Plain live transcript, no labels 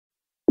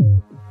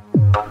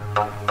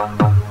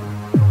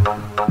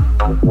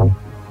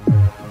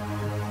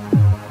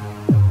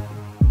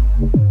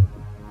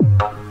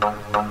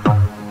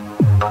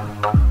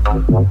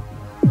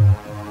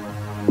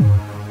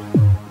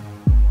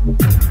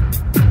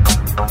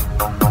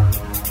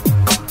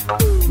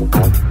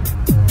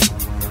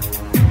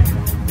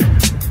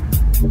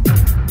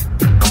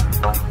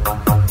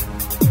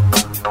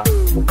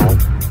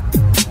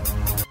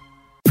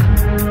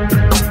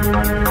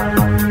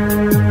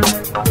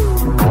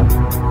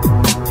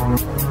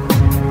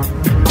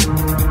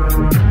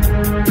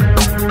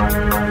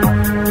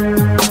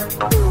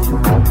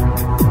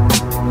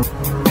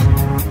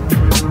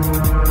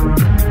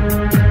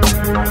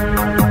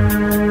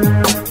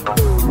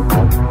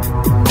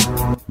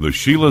The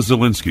Sheila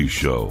Zielinski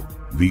Show,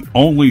 the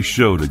only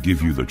show to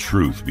give you the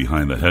truth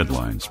behind the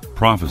headlines,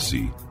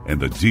 prophecy, and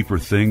the deeper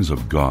things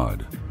of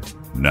God.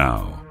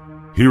 Now,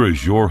 here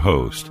is your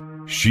host,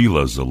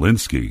 Sheila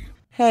Zielinski.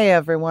 Hey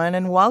everyone,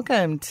 and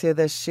welcome to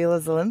the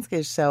Sheila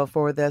Zielinski Show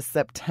for this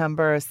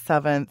September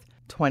 7th,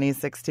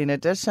 2016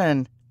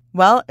 edition.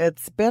 Well,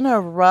 it's been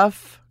a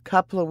rough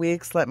couple of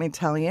weeks, let me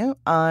tell you.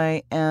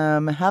 I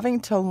am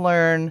having to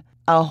learn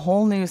a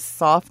whole new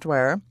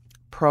software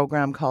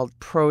program called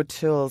Pro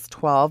Tools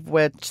 12,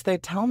 which they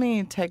tell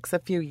me takes a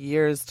few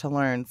years to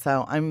learn.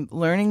 So I'm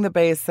learning the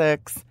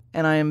basics,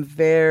 and I am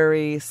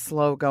very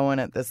slow going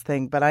at this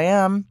thing, but I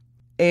am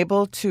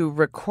able to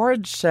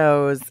record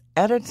shows,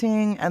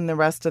 editing, and the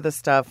rest of the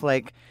stuff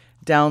like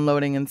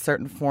downloading in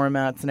certain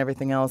formats and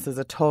everything else is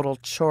a total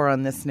chore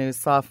on this new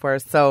software.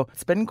 So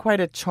it's been quite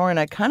a chore, and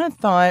I kind of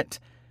thought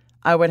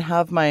I would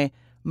have my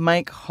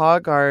Mike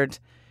Hoggard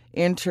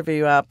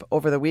interview up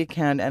over the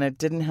weekend, and it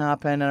didn't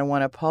happen, and I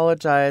want to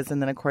apologize.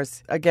 And then, of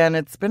course, again,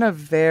 it's been a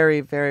very,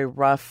 very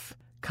rough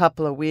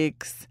couple of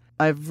weeks.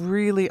 I've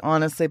really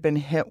honestly been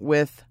hit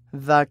with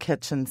the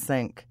kitchen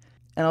sink.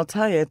 And I'll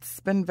tell you, it's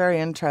been very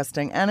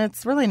interesting, and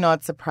it's really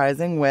not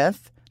surprising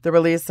with the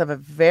release of a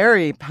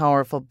very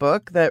powerful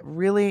book that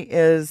really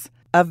is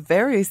a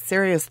very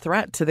serious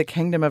threat to the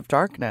kingdom of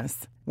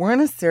darkness. We're in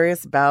a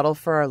serious battle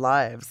for our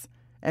lives.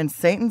 And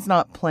Satan's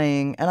not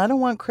playing, and I don't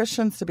want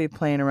Christians to be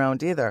playing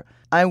around either.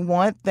 I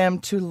want them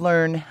to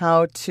learn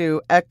how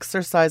to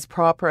exercise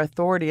proper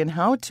authority and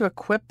how to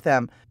equip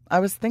them. I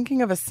was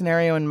thinking of a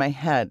scenario in my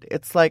head.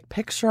 It's like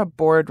picture a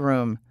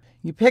boardroom.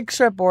 You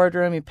picture a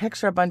boardroom, you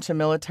picture a bunch of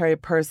military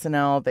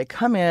personnel. They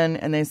come in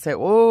and they say,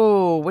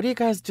 "Oh, what are you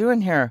guys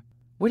doing here?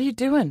 What are you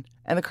doing?"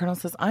 And the colonel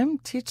says, "I'm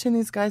teaching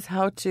these guys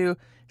how to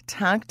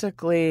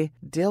tactically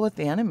deal with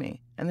the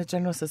enemy." And the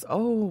general says,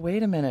 "Oh,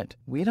 wait a minute.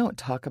 We don't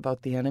talk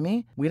about the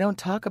enemy. We don't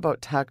talk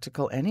about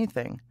tactical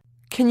anything."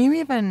 Can you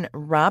even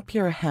wrap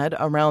your head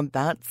around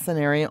that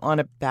scenario on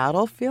a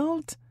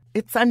battlefield?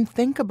 It's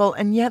unthinkable,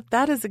 and yet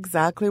that is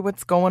exactly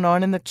what's going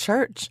on in the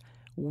church.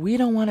 We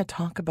don't want to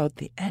talk about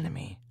the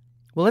enemy.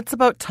 Well, it's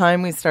about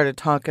time we started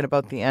talking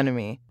about the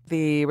enemy,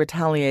 the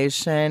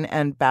retaliation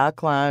and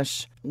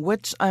backlash,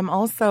 which I'm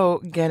also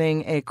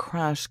getting a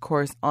crash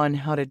course on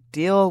how to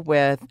deal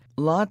with.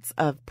 Lots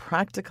of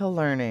practical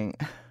learning.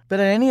 But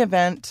in any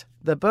event,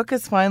 the book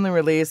is finally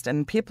released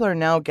and people are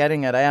now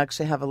getting it. I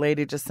actually have a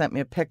lady just sent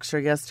me a picture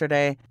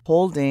yesterday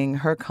holding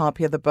her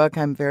copy of the book.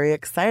 I'm very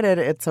excited.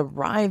 It's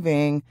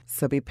arriving,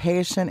 so be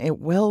patient. It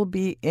will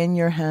be in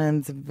your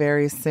hands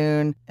very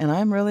soon. And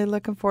I'm really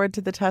looking forward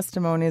to the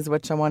testimonies,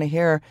 which I want to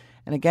hear.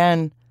 And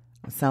again,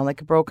 I sound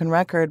like a broken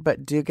record,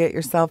 but do get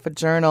yourself a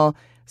journal.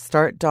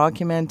 Start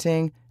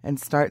documenting and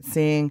start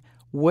seeing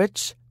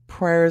which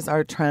prayers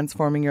are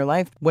transforming your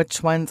life.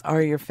 Which ones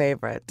are your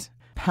favorite?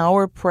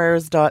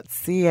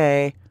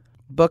 powerprayers.ca.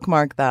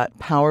 Bookmark that,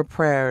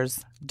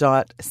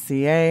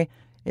 powerprayers.ca.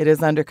 It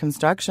is under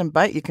construction,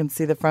 but you can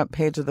see the front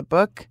page of the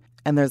book,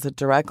 and there's a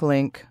direct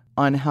link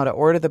on how to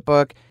order the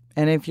book.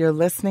 And if you're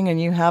listening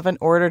and you haven't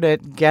ordered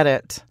it, get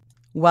it.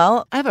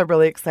 Well, I have a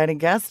really exciting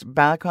guest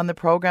back on the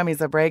program.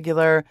 He's a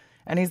regular,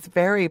 and he's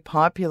very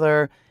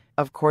popular.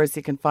 Of course,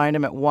 you can find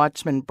him at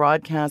Watchman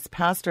Broadcast,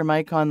 Pastor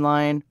Mike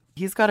Online.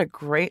 He's got a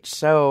great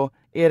show.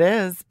 It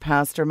is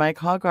Pastor Mike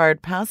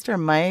Hoggard. Pastor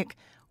Mike,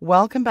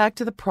 welcome back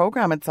to the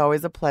program. It's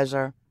always a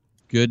pleasure.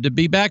 Good to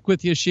be back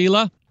with you,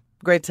 Sheila.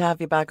 Great to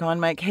have you back on,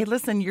 Mike. Hey,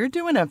 listen, you're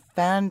doing a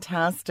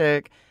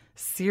fantastic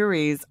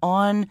series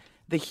on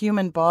the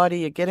human body.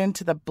 You get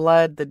into the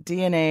blood, the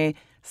DNA.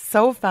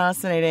 So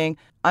fascinating.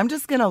 I'm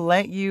just going to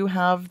let you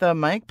have the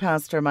mic,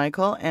 Pastor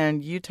Michael,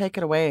 and you take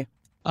it away.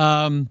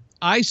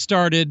 I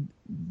started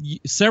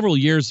several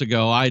years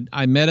ago.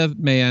 I met a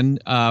man.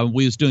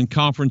 We was doing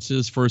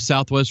conferences for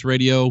Southwest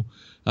Radio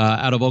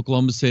out of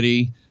Oklahoma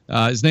City.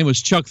 His name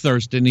was Chuck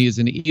Thurston. He is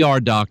an ER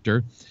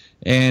doctor.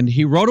 And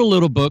he wrote a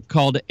little book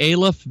called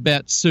Aleph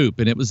Bet Soup,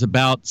 and it was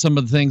about some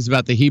of the things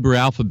about the Hebrew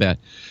alphabet.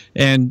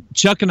 And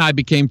Chuck and I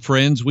became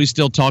friends. We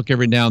still talk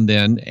every now and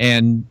then.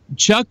 And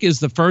Chuck is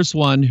the first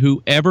one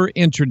who ever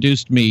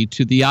introduced me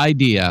to the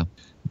idea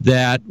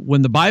that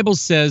when the Bible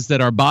says that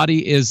our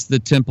body is the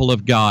temple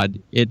of God,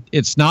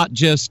 it's not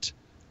just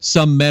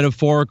some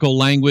metaphorical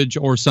language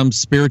or some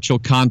spiritual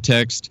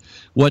context.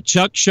 What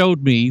Chuck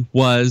showed me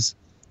is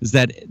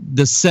that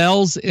the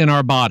cells in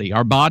our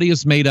body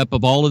is made up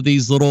of all of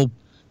these little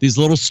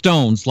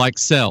stones like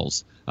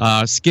cells,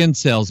 skin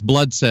cells,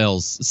 blood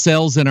cells,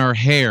 cells in our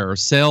hair,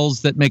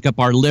 cells that make up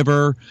our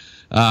liver,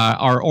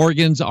 our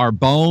organs, our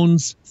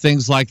bones,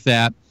 things like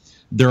that.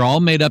 They're all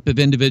made up of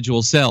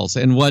individual cells.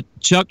 And what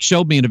Chuck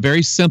showed me in a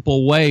very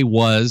simple way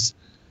was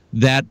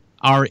that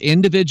our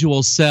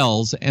individual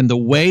cells and the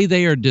way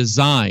they are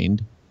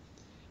designed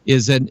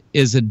is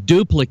a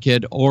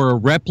duplicate or a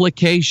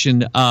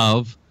replication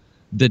of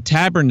the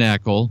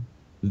tabernacle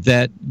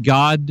that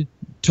God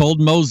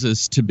told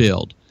Moses to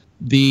build.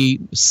 The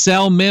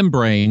cell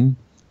membrane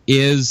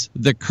is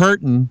the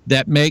curtain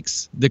that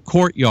makes the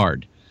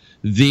courtyard.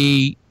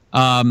 The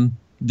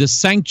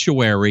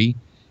sanctuary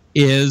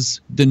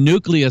is the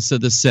nucleus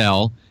of the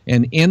cell,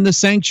 and in the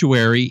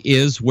sanctuary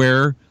is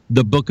where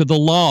the book of the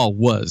law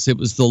was. It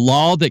was the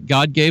law that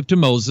God gave to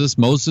Moses.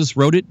 Moses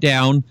wrote it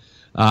down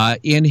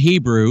in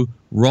Hebrew,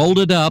 rolled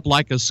it up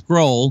like a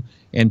scroll,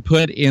 and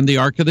put in the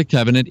Ark of the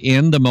Covenant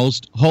in the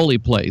most holy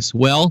place.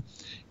 Well,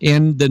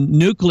 in the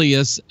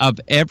nucleus of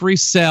every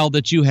cell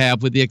that you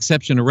have, with the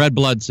exception of red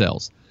blood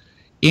cells,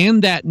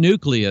 in that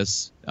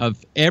nucleus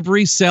of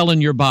every cell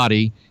in your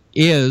body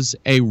is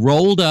a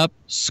rolled up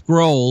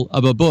scroll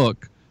of a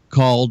book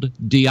called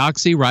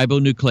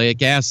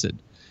deoxyribonucleic acid.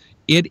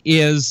 It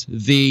is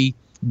the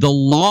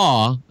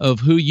law of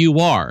who you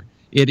are.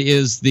 It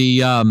is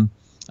the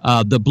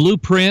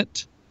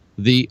blueprint,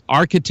 the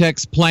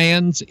architect's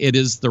plans. It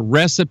is the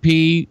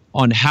recipe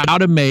on how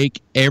to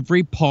make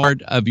every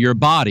part of your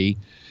body,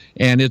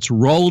 and it's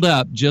rolled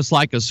up just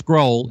like a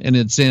scroll, and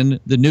it's in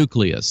the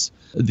nucleus.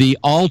 The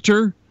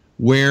altar,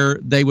 where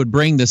they would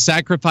bring the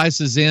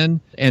sacrifices in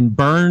and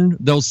burn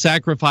those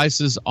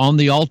sacrifices on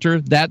the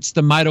altar, that's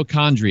the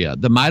mitochondria.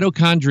 The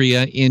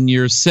mitochondria in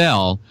your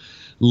cell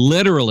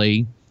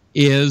literally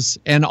is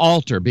an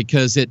altar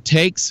because it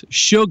takes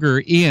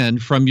sugar in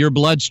from your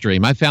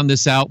bloodstream. I found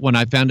this out when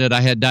I found out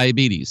I had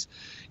diabetes.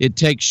 It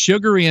takes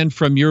sugar in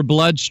from your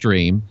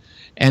bloodstream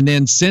and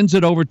then sends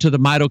it over to the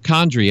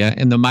mitochondria,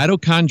 and the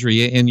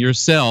mitochondria in your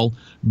cell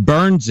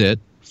burns it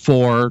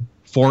for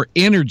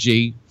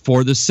energy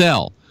for the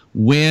cell.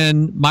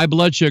 When my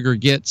blood sugar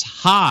gets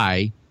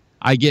high,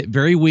 I get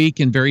very weak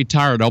and very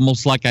tired,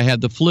 almost like I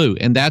had the flu.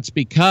 And that's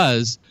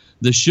because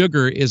the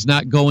sugar is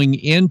not going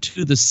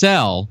into the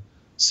cell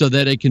so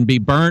that it can be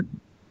burnt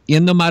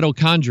in the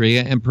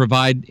mitochondria and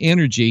provide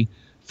energy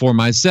for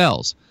my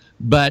cells.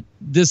 But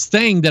this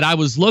thing that I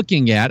was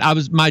looking at,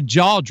 my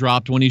jaw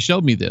dropped when he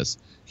showed me this.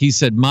 He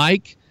said,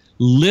 Mike,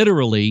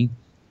 literally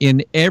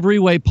in every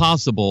way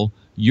possible,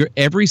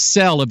 every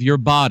cell of your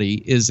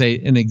body is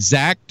an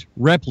exact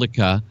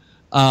replica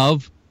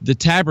of the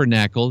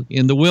tabernacle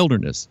in the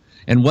wilderness.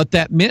 And what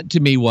that meant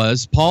to me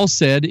was, Paul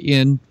said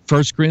in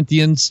 1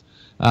 Corinthians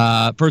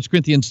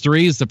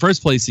 3 is the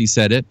first place he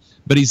said it,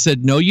 but he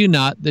said, know you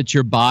not that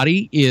your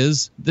body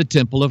is the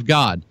temple of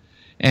God.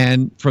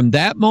 And from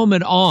that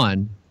moment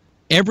on,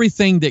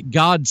 everything that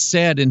God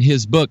said in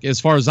his book, as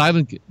far as I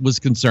was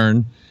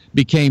concerned,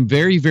 became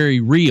very,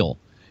 very real.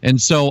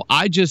 And so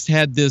I just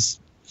had this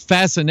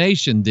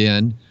fascination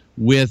then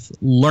with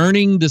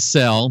learning the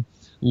cell,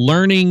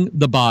 learning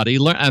the body.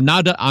 I'm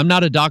not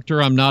a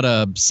doctor. I'm not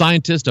a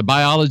scientist, a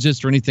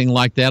biologist, or anything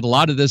like that. A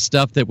lot of this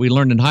stuff that we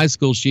learned in high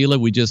school, Sheila,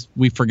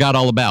 we forgot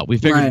all about. We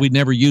figured we'd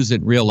never use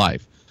it in real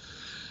life.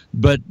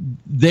 But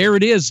there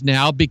it is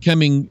now,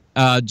 becoming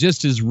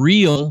just as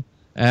real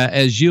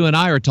as you and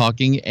I are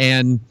talking.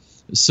 And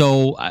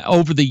so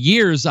over the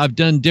years, I've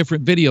done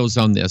different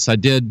videos on this. I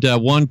did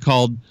one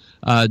called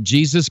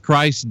Jesus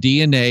Christ,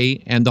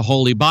 DNA, and the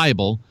Holy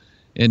Bible.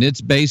 And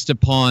it's based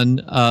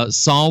upon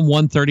Psalm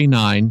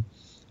 139,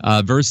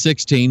 verse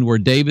 16, where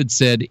David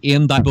said,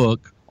 in thy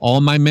book all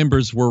my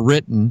members were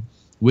written,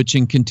 which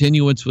in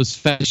continuance was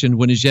fashioned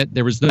when as yet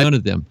there was none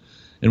of them.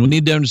 And we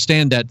need to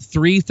understand that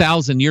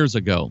 3,000 years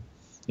ago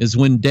is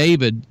when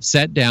David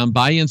sat down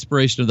by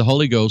inspiration of the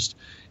Holy Ghost,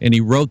 and he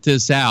wrote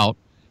this out.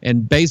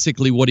 And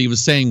basically what he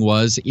was saying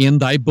was, in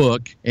thy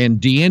book, and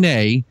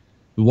DNA,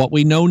 what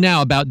we know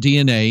now about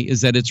DNA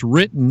is that it's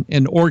written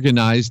and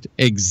organized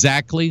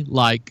exactly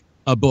like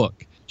a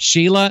book.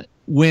 Sheila,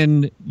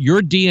 when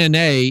your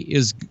DNA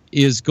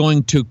is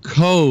going to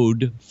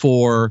code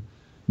for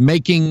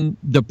making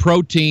the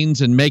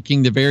proteins and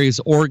making the various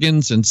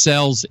organs and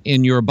cells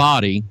in your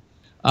body,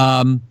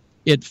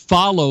 it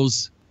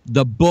follows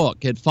the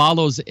book. It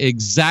follows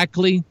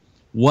exactly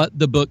what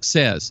the book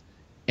says.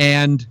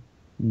 And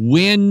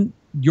when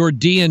your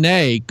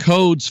DNA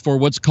codes for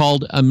what's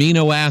called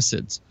amino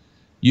acids,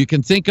 you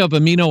can think of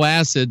amino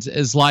acids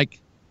as like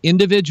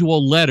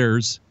individual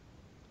letters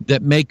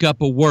that make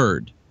up a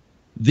word.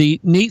 The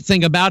neat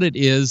thing about it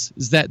is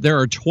that there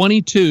are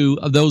 22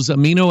 of those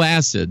amino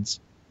acids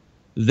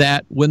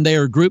that when they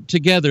are grouped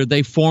together,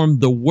 they form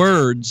the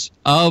words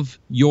of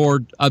your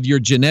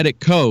genetic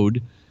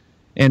code.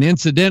 And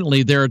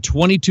incidentally, there are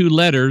 22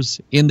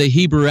 letters in the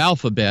Hebrew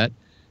alphabet.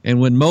 And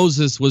when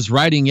Moses was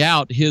writing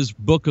out his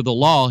book of the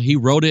law, he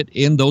wrote it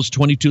in those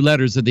 22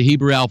 letters of the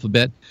Hebrew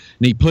alphabet,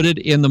 and he put it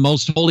in the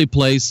most holy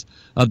place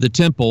of the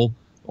temple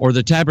or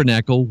the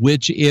tabernacle,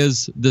 which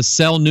is the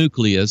cell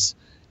nucleus,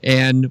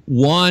 and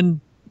one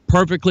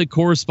perfectly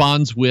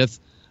corresponds with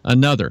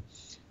another.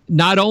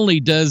 Not only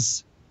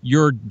does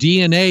your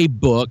DNA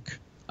book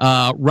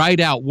write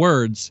out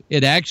words,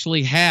 it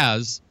actually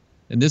has,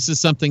 and this is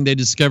something they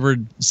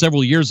discovered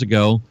several years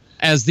ago,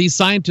 as these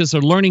scientists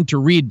are learning to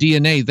read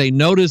DNA, they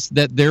notice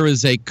that there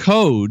is a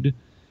code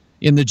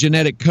in the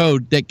genetic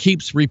code that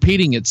keeps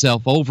repeating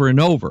itself over and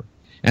over.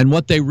 And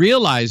what they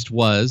realized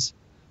was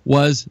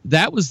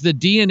that was the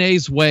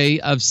DNA's way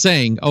of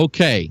saying,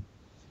 okay,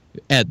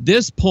 at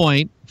this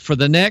point, for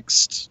the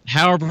next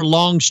however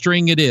long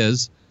string it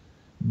is,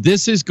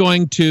 this is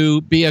going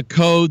to be a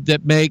code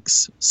that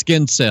makes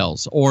skin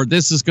cells, or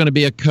this is going to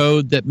be a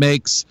code that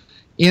makes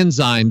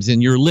enzymes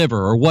in your liver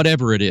or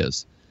whatever it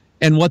is.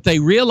 And what they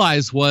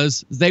realized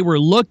was they were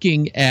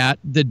looking at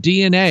the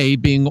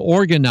DNA being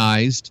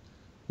organized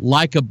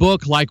like a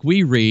book like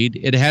we read.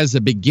 It has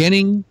a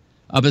beginning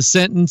of a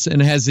sentence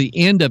and it has the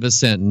end of a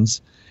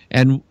sentence.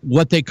 And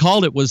what they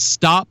called it was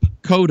stop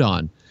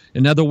codon.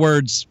 In other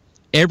words,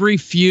 every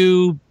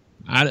few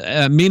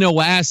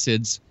amino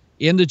acids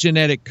in the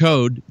genetic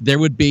code, there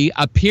would be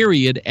a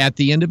period at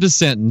the end of a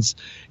sentence,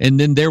 and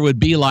then there would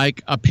be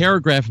like a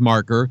paragraph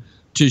marker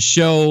to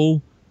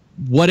show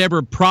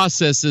whatever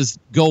processes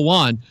go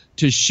on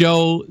to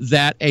show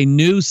that a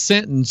new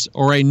sentence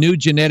or a new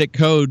genetic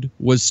code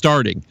was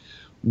starting.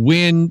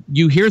 When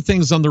you hear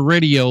things on the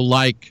radio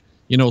like,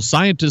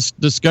 scientists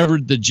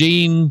discovered the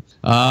gene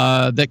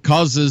that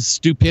causes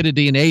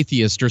stupidity in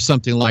atheists or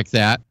something like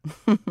that.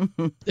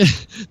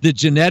 The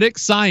genetic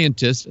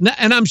scientist,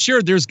 and I'm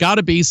sure there's got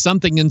to be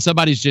something in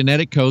somebody's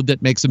genetic code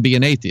that makes them be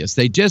an atheist.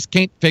 They just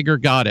can't figure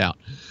God out.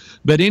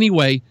 But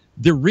anyway,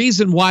 the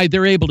reason why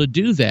they're able to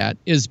do that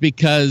is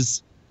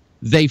because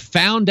they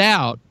found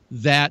out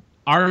that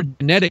our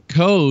genetic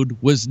code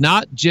was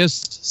not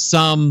just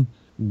some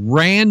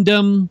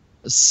random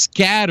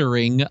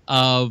scattering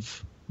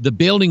of the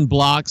building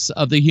blocks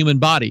of the human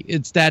body.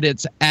 It's that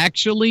it's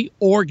actually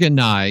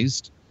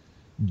organized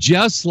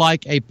just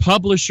like a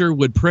publisher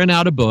would print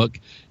out a book.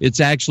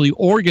 It's actually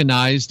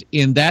organized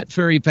in that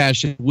very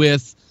fashion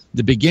with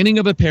the beginning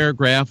of a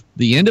paragraph,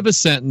 the end of a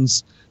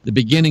sentence, the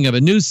beginning of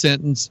a new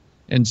sentence,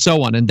 and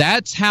so on. And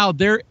that's how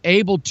they're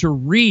able to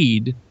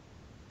read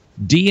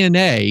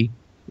DNA.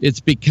 It's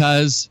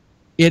because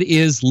it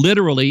is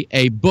literally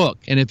a book.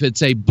 And if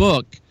it's a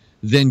book,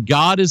 then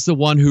God is the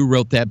one who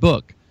wrote that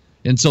book.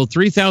 And so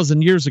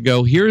 3,000 years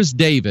ago, here's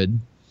David,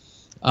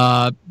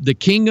 the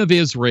king of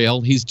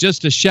Israel. He's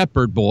just a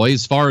shepherd boy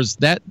as far as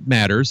that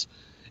matters.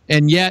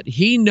 And yet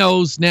he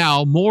knows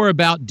now more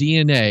about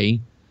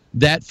DNA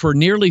that for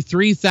nearly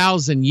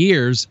 3,000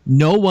 years,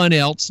 no one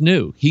else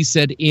knew. He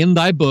said, in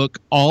thy book,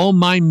 all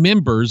my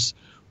members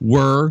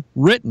were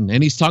written.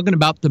 And he's talking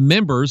about the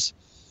members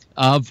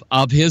of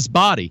his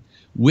body,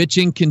 which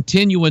in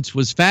continuance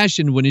was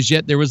fashioned when as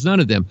yet there was none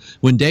of them.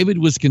 When David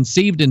was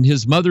conceived in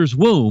his mother's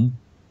womb,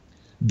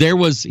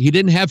 he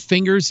didn't have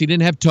fingers, he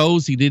didn't have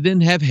toes, he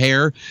didn't have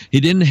hair, he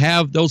didn't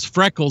have those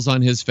freckles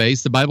on his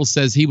face. The Bible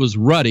says he was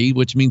ruddy,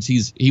 which means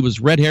he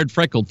was red-haired,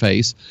 freckled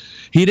face.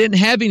 He didn't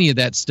have any of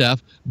that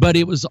stuff, but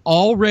it was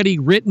already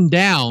written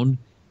down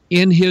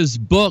in his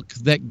book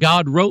that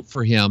God wrote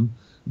for him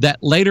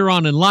that later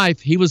on in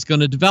life he was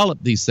going to develop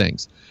these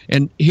things.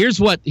 And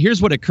here's what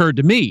occurred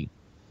to me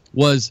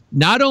was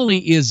not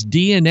only is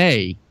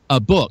DNA a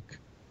book,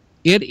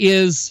 it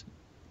is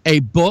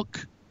a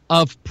book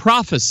of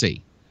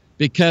prophecy.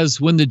 Because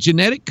when the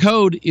genetic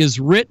code is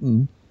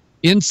written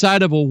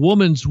inside of a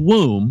woman's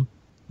womb,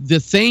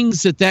 the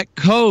things that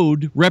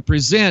code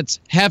represents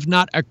have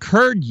not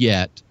occurred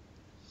yet,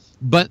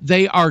 but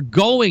they are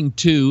going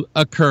to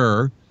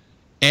occur.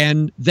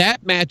 And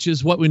that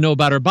matches what we know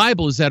about our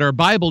Bible, is that our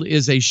Bible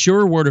is a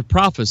sure word of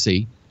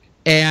prophecy.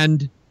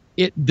 And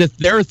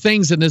there are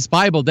things in this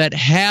Bible that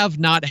have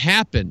not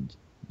happened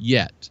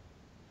yet.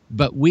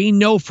 But we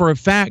know for a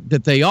fact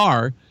that they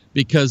are,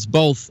 because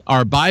both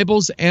our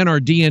Bibles and our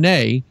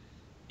DNA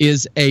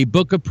is a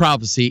book of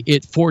prophecy.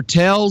 It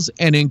foretells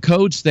and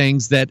encodes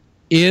things that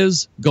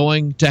is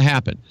going to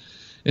happen.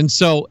 And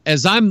so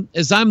as I'm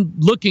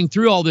looking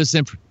through all this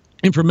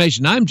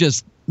information,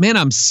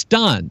 I'm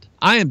stunned.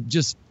 I am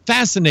just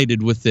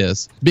fascinated with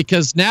this,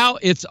 because now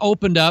it's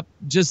opened up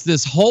just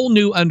this whole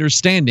new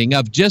understanding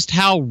of just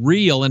how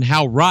real and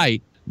how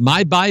right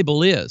my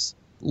Bible is.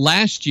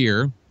 Last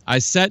year, I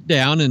sat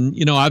down and,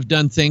 I've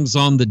done things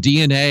on the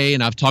DNA,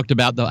 and I've talked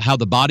about how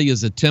the body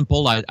is a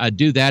temple. I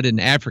do that in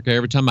Africa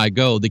every time I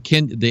go.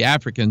 The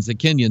Africans, the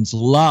Kenyans,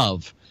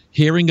 love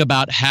hearing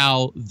about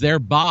how their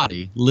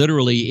body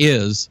literally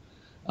is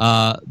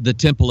the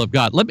temple of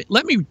God.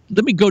 Let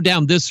me go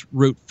down this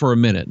route for a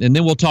minute, and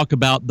then we'll talk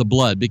about the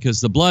blood,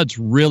 because the blood's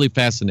really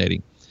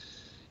fascinating.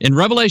 In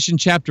Revelation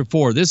chapter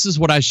 4, this is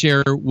what I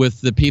share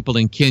with the people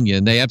in Kenya,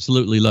 and they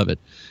absolutely love it.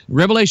 In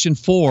Revelation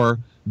 4,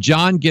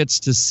 John gets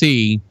to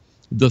see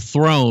the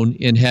throne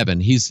in heaven.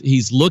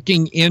 He's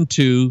looking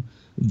into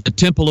the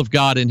temple of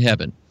God in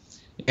heaven.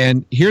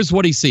 And here's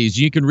what he sees.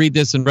 You can read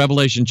this in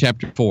Revelation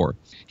chapter 4.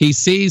 He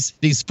sees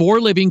these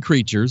four living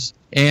creatures,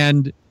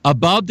 and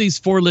above these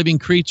four living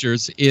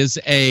creatures is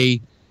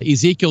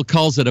Ezekiel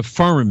calls it a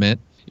firmament.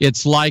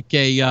 It's like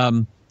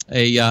a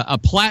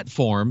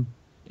platform,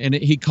 and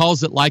he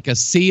calls it like a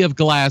sea of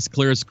glass,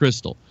 clear as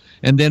crystal.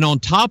 And then on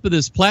top of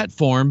this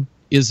platform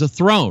is a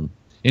throne.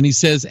 And he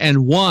says,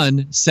 and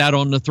one sat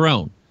on the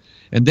throne.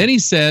 And then he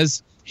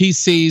says he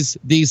sees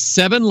these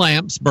seven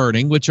lamps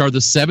burning, which are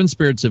the seven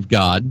spirits of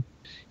God.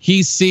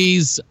 He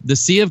sees the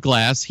sea of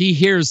glass. He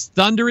hears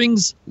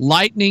thunderings,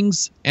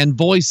 lightnings, and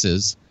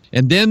voices.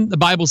 And then the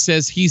Bible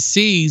says he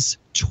sees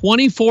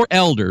 24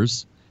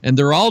 elders, and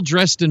they're all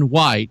dressed in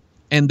white,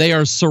 and they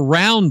are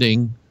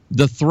surrounding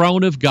the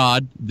throne of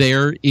God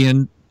there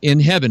in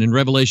heaven in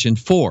Revelation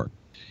 4.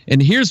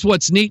 And here's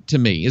what's neat to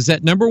me is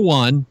that, number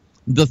one,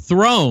 the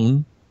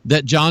throne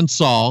that John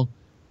saw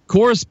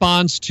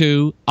corresponds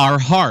to our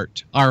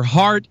heart. Our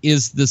heart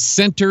is the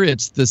center.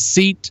 It's the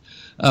seat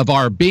of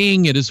our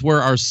being. It is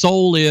where our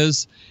soul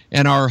is.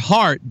 And our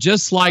heart,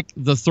 just like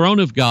the throne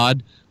of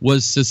God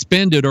was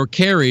suspended or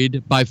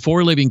carried by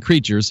 4 living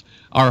creatures,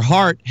 our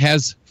heart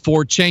has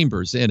 4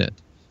 chambers in it,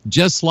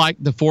 just like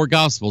the 4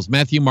 Gospels,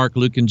 Matthew, Mark,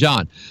 Luke, and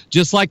John.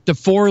 Just like the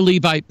 4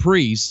 Levite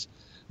priests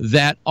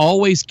that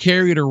always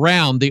carried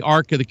around the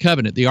Ark of the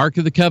Covenant. The Ark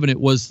of the Covenant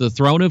was the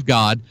throne of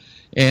God.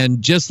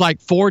 And just like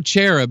 4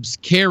 cherubs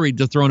carried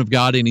the throne of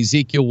God in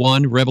Ezekiel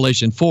 1,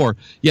 Revelation 4,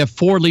 you have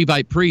 4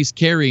 Levite priests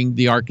carrying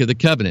the Ark of the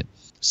Covenant.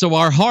 So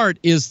our heart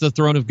is the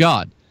throne of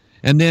God.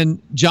 And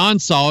then John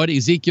saw it,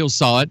 Ezekiel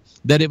saw it,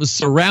 that it was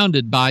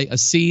surrounded by a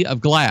sea of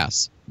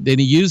glass. Then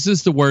he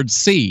uses the word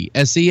sea,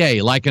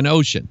 S-E-A, like an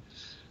ocean.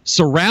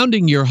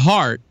 Surrounding your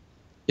heart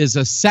is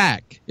a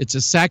sac. It's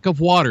a sac of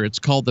water. It's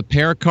called the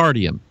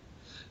pericardium.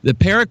 The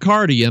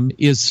pericardium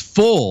is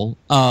full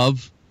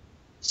of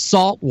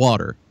salt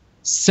water.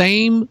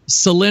 Same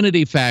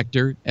salinity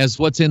factor as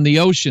what's in the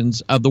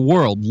oceans of the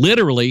world.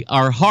 Literally,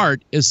 our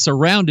heart is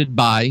surrounded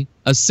by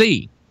a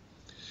sea.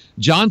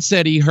 John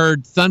said he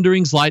heard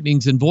thunderings,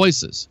 lightnings, and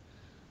voices.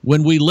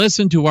 When we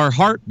listen to our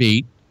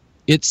heartbeat,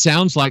 it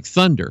sounds like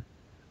thunder.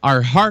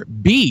 Our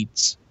heart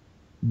beats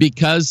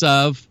because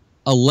of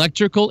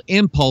electrical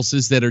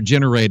impulses that are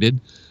generated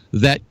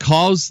that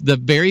cause the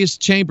various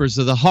chambers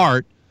of the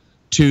heart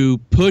to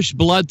push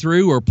blood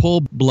through or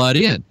pull blood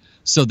in.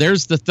 So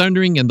there's the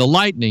thundering and the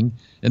lightning,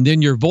 and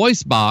then your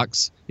voice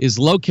box is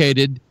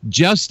located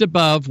just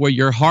above where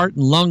your heart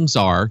and lungs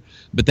are,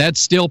 but that's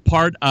still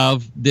part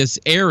of this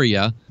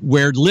area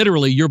where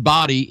literally your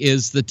body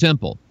is the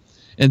temple.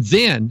 And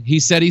then he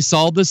said he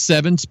saw the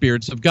 7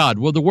 spirits of God.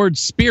 Well, the word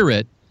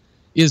spirit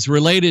is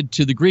related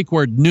to the Greek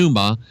word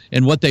pneuma,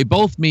 and what they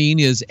both mean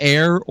is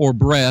air or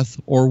breath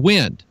or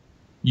wind.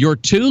 Your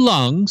 2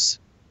 lungs,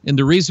 and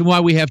the reason why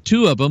we have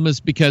 2 of them is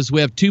because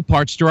we have 2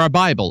 parts to our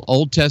Bible,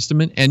 Old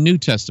Testament and New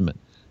Testament.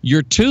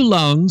 Your 2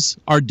 lungs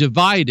are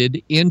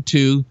divided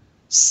into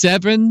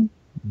 7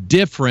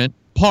 different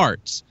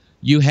parts.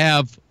 You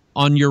have,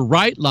 on your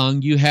right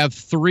lung, you have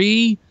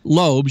 3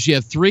 lobes. You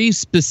have 3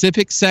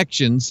 specific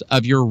sections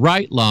of your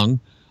right lung.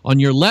 On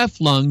your left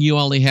lung, you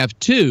only have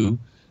 2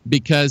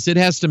 because it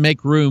has to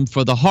make room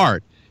for the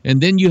heart.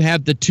 And then you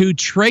have the 2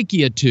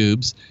 trachea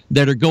tubes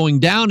that are going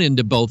down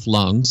into both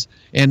lungs.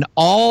 And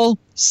all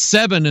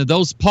 7 of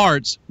those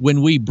parts,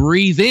 when we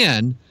breathe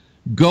in,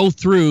 go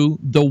through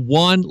the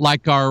one,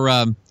 like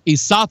our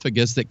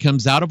esophagus that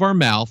comes out of our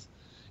mouth.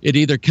 It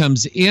either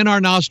comes in our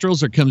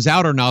nostrils or comes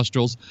out our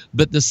nostrils.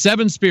 But the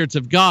 7 spirits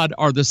of God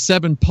are the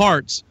 7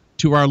 parts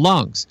to our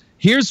lungs.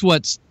 Here's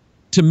what's,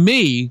 to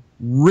me,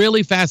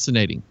 really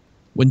fascinating.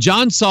 When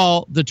John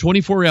saw the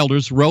 24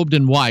 elders robed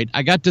in white,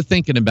 I got to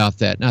thinking about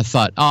that, and I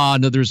thought,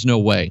 no, there's no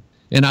way.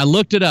 And I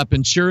looked it up,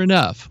 and sure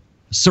enough,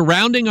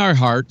 surrounding our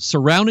heart,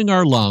 surrounding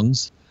our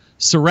lungs,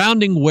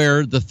 surrounding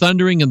where the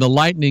thundering and the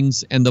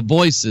lightnings and the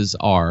voices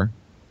are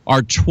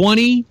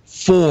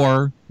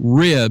 24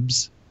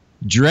 ribs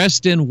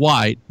dressed in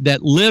white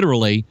that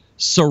literally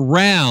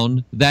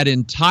surround that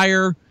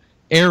entire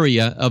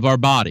area of our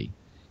body.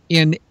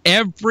 In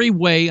every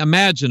way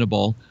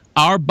imaginable,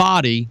 our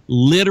body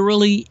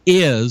literally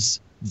is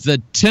the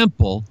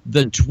temple,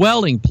 the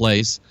dwelling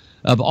place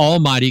of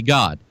Almighty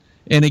God.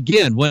 And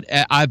again, when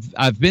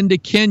I've been to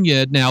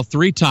Kenya now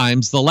 3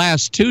 times. The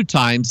last 2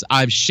 times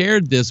I've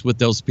shared this with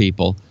those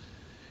people.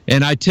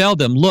 And I tell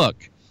them,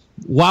 look,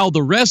 while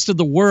the rest of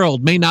the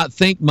world may not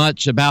think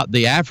much about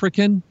the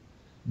African,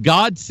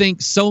 God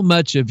thinks so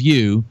much of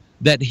you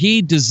that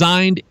he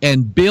designed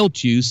and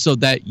built you so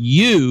that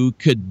you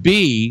could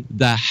be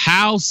the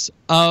house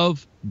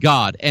of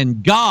God,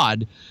 and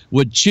God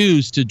would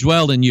choose to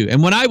dwell in you.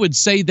 And when I would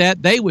say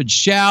that, they would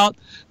shout,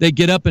 they'd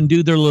get up and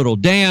do their little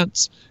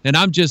dance, and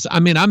I'm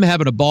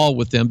having a ball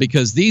with them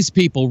because these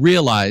people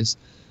realize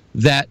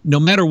that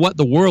no matter what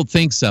the world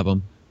thinks of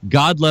them,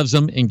 God loves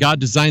them, and God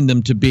designed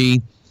them to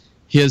be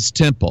his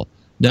temple.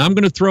 Now, I'm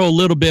going to throw a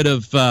little bit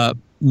of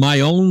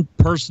my own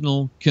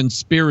personal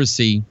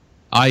conspiracy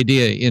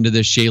idea into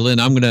this, Sheila,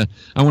 and I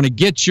want to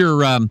get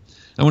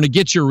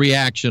your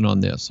reaction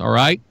on this, all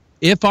right?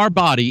 If our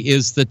body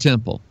is the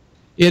temple,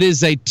 it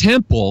is a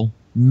temple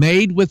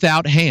made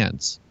without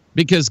hands,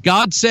 because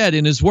God said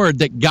in his word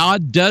that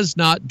God does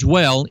not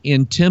dwell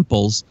in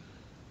temples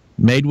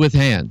made with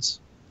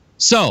hands.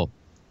 So,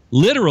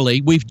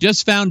 literally, we've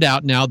just found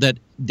out now that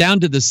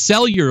down to the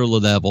cellular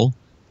level,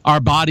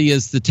 our body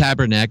is the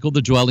tabernacle,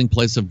 the dwelling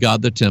place of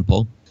God, the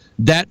temple.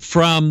 That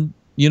from,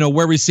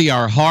 where we see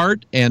our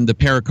heart and the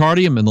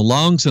pericardium and the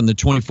lungs and the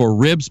 24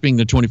 ribs being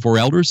the 24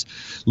 elders,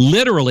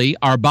 literally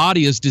our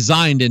body is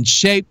designed and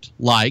shaped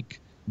like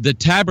the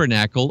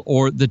tabernacle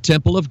or the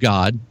temple of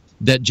God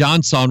that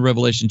John saw in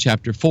Revelation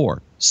chapter 4.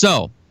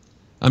 So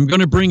I'm going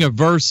to bring a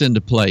verse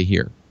into play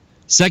here.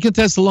 2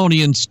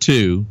 Thessalonians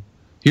 2,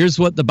 here's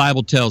what the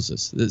Bible tells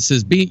us. It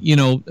says, be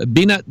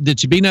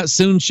not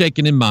soon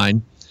shaken in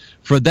mind,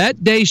 For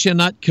that day shall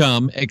not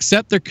come,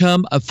 except there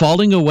come a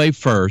falling away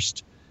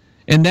first,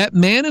 and that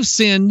man of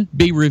sin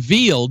be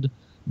revealed,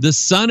 the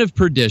son of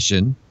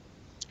perdition,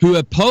 who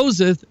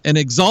opposeth and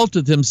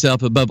exalteth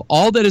himself above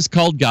all that is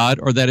called God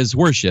or that is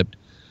worshipped,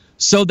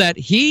 so that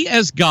he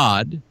as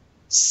God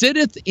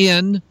sitteth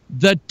in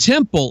the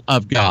temple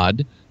of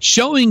God,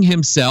 showing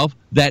himself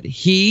that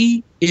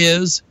he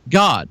is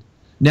God.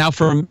 Now,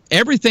 from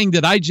everything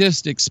that I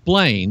just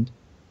explained,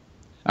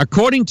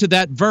 according to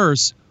that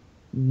verse,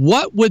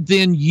 what would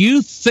then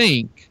you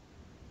think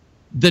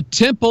the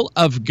temple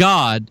of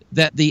God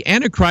that the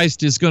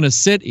Antichrist is going to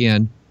sit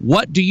in,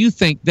 what do you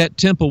think that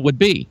temple would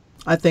be?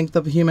 I think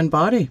the human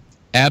body.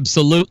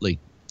 Absolutely.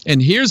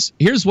 And here's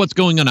what's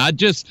going on.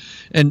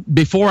 And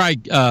before I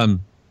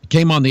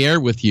came on the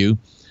air with you,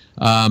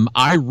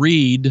 I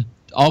read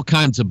all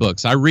kinds of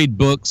books. I read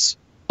books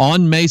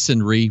on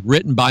Masonry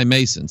written by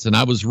Masons. And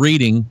I was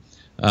reading,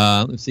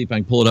 let's see if I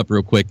can pull it up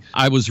real quick.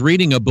 I was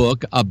reading a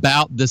book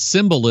about the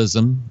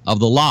symbolism of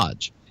the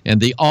lodge.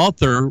 And the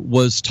author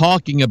was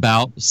talking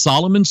about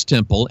Solomon's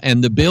Temple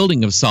and the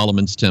building of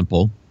Solomon's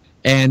Temple.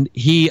 And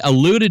he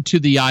alluded to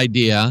the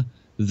idea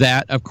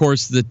that, of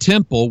course, the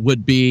temple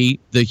would be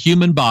the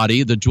human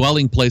body, the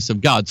dwelling place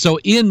of God. So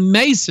in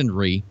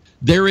Masonry,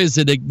 there is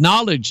an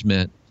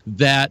acknowledgement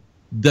that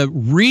the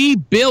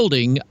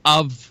rebuilding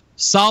of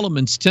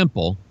Solomon's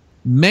Temple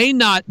may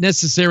not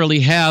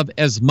necessarily have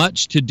as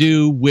much to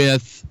do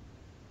with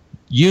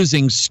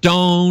using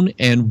stone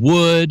and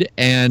wood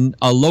and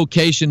a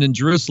location in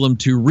Jerusalem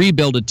to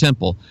rebuild a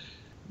temple.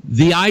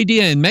 The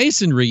idea in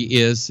Masonry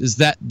is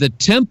that the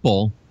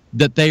temple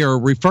that they are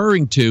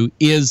referring to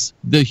is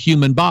the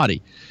human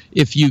body.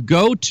 If you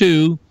go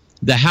to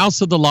the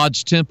House of the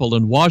Lodge Temple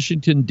in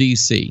Washington,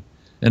 D.C.,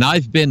 and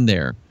I've been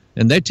there,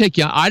 and they take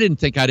you, I didn't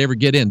think I'd ever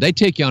get in. They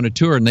take you on a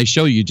tour and they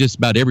show you just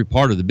about every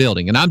part of the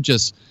building. And I'm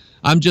just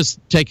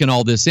taking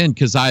all this in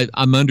because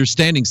I'm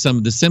understanding some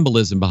of the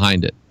symbolism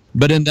behind it.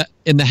 But in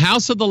the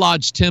House of the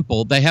Lodge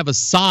Temple, they have a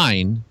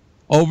sign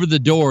over the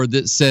door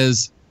that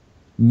says,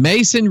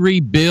 Masonry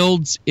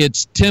builds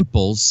its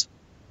temples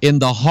in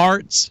the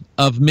hearts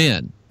of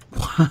men.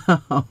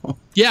 Wow.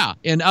 Yeah.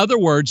 In other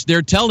words,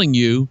 they're telling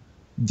you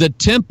the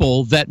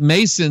temple that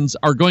Masons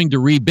are going to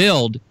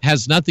rebuild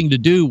has nothing to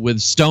do with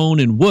stone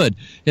and wood.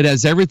 It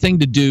has everything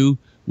to do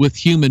with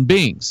human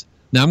beings.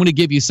 Now, I'm going to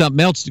give you something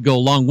else to go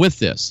along with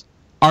this.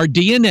 Our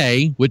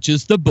DNA, which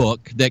is the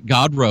book that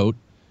God wrote,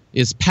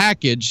 is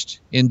packaged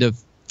into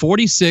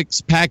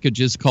 46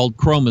 packages called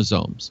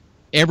chromosomes.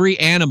 Every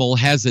animal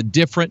has a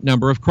different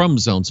number of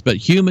chromosomes, but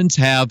humans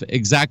have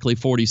exactly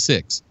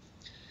 46.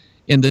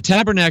 In the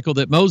tabernacle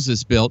that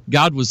Moses built,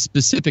 God was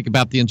specific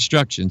about the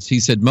instructions.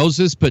 He said,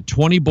 Moses, put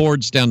 20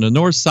 boards down the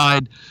north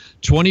side,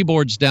 20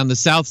 boards down the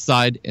south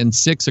side, and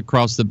 6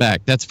 across the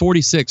back. That's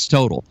 46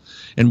 total.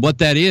 And what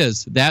that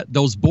is,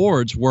 those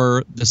boards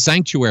were the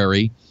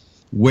sanctuary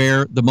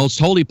where the most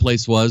holy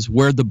place was,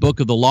 where the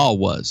book of the law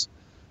was.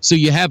 So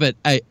you have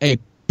a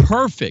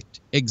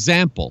perfect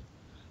example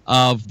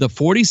of the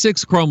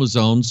 46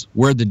 chromosomes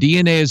where the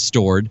DNA is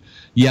stored.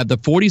 You have the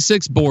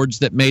 46 boards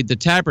that made the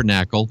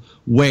tabernacle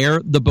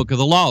where the book of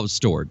the law is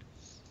stored.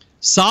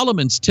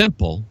 Solomon's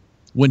temple,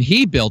 when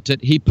he built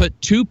it, he put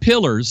 2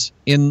 pillars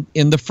in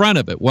the front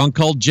of it, one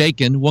called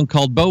Jachin, one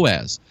called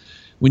Boaz.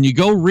 When you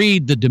go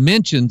read the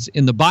dimensions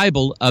in the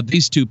Bible of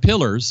these 2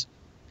 pillars,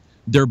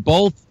 they're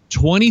both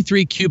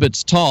 23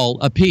 cubits tall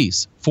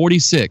apiece,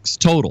 46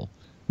 total.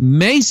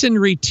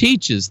 Masonry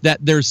teaches that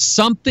there's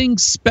something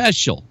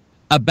special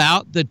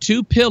about the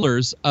 2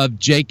 pillars of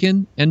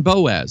Jachin and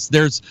Boaz.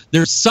 There's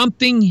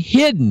something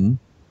hidden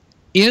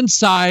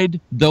inside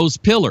those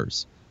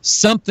pillars,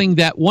 something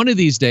that one of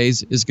these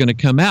days is going to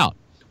come out.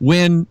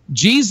 When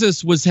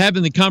Jesus was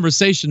having the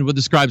conversation with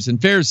the scribes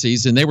and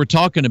Pharisees, and they were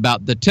talking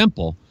about the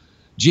temple,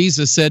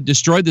 Jesus said,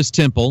 destroy this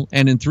temple,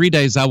 and in 3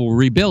 days I will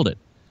rebuild it.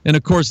 And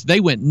of course, they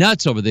went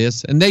nuts over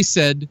this, and they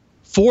said,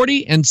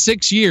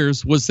 46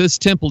 years was this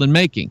temple in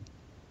making.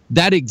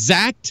 That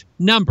exact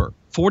number,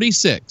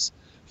 46.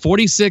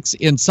 46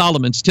 in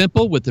Solomon's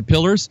temple with the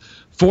pillars,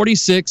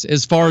 46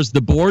 as far as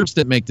the boards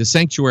that make the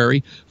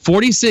sanctuary,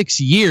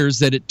 46 years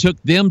that it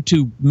took them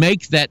to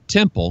make that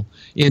temple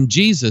in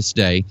Jesus'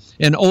 day.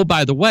 And oh,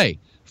 by the way,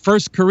 1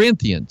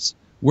 Corinthians,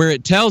 where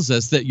it tells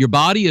us that your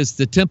body is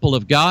the temple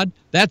of God,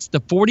 that's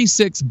the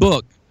 46th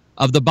book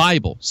of the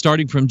Bible,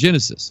 starting from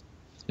Genesis.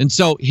 And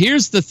so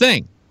here's the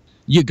thing.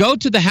 You go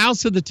to the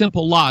House of the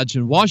Temple Lodge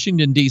in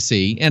Washington,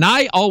 D.C., and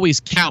I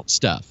always count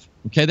stuff.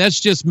 Okay, that's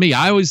just me.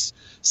 I always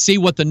see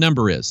what the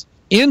number is.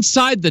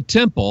 Inside the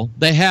temple,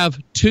 they have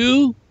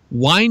 2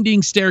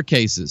 winding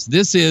staircases.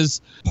 This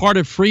is part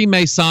of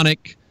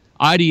Freemasonic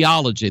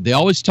ideology. They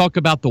always talk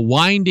about the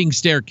winding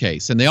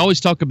staircase, and they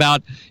always talk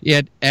about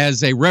it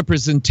as a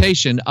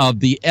representation of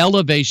the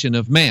elevation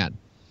of man.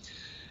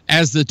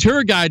 As the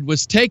tour guide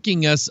was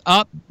taking us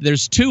up,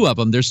 there's 2 of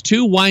them. There's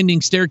 2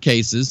 winding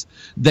staircases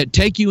that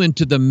take you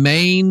into the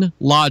main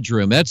lodge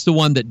room. That's the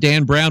one that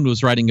Dan Brown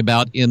was writing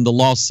about in The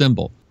Lost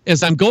Symbol.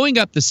 As I'm going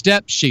up the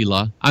steps,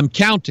 Sheila, I'm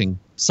counting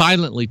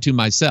silently to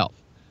myself.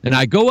 And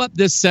I go up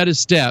this set of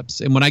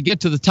steps, and when I get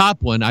to the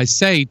top one, I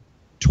say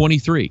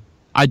 23.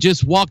 I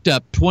just walked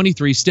up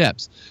 23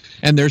 steps,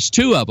 and there's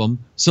 2 of them,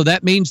 so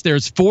that means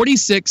there's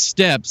 46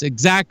 steps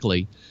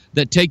exactly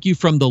that take you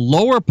from the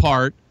lower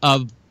part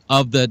of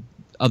the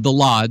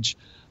lodge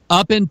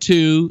up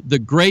into the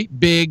great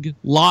big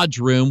lodge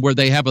room where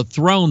they have a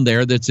throne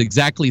there that's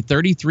exactly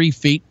 33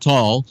 feet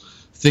tall.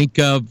 Think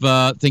of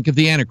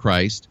the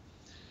Antichrist.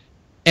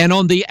 And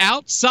on the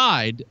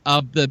outside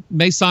of the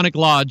Masonic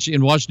Lodge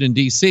in Washington,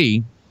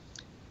 D.C.,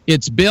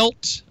 it's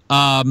built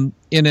in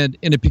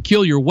a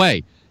peculiar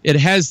way. It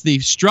has the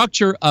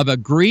structure of a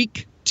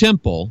Greek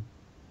temple,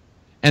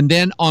 and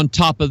then on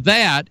top of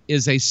that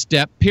is a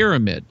step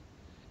pyramid.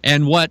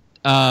 And what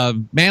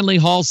Manly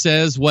Hall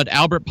says, what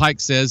Albert Pike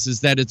says,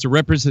 is that it's a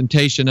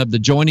representation of the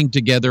joining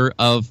together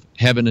of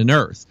heaven and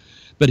earth.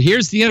 But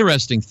here's the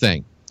interesting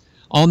thing.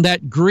 On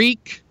that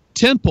Greek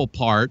temple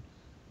part,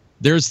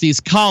 there's these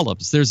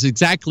columns. There's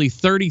exactly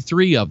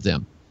 33 of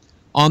them.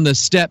 On the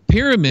step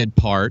pyramid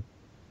part,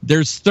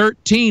 there's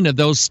 13 of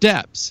those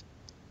steps.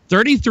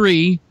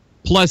 33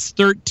 plus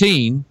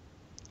 13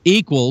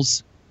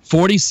 equals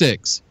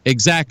 46,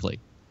 exactly.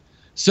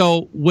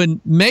 So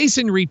when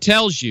Masonry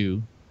tells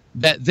you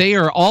that they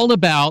are all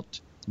about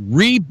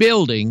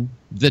rebuilding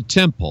the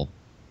temple,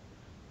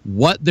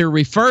 what they're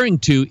referring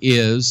to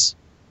is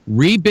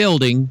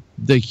rebuilding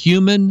the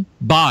human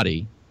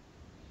body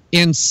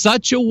in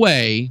such a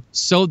way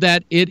so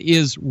that it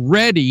is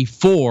ready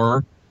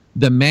for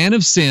the man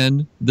of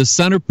sin, the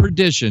son of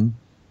perdition,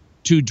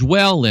 to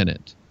dwell in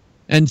it.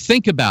 And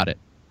think about it.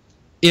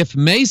 If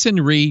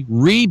Masonry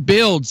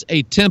rebuilds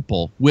a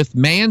temple with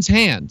man's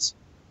hands,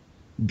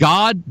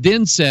 God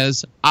then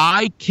says,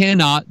 I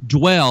cannot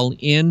dwell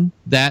in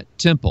that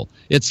temple.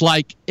 It's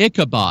like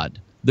Ichabod,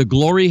 the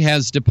glory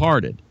has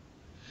departed.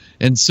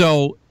 And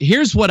so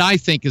here's what I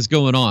think is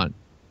going on.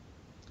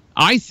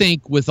 I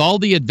think with all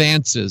the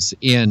advances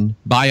in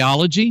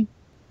biology,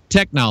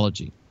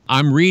 technology,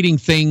 I'm reading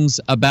things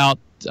about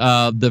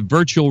the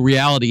virtual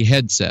reality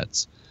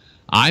headsets.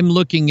 I'm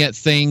looking at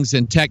things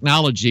in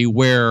technology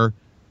where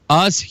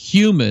us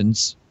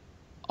humans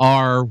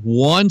are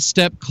one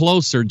step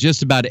closer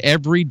just about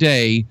every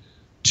day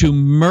to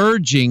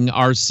merging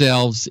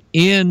ourselves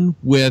in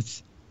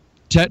with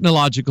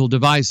technological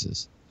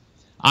devices.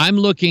 I'm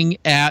looking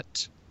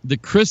at the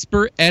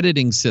CRISPR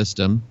editing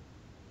system,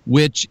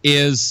 which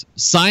is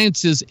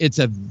it's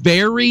a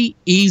very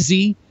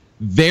easy,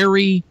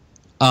 very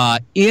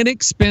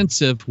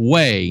inexpensive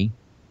way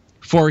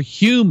for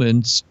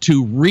humans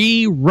to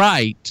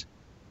rewrite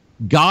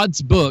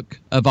God's book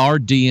of our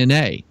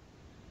DNA.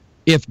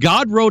 If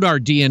God wrote our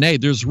DNA,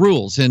 there's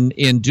rules.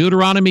 In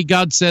Deuteronomy,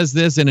 God says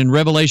this, and in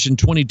Revelation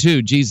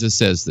 22, Jesus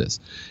says this.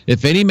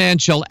 If any man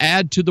shall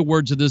add to the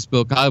words of this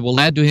book, I will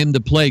add to him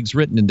the plagues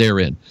written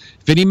therein.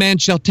 If any man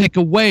shall take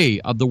away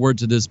of the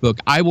words of this book,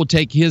 I will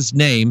take his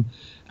name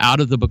out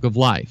of the book of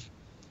life.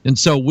 And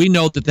so we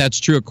know that that's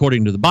true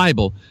according to the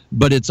Bible,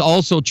 but it's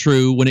also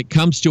true when it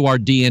comes to our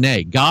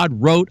DNA. God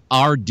wrote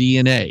our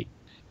DNA,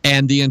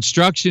 and the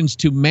instructions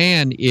to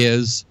man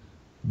is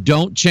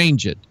don't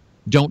change it.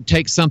 Don't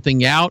take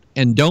something out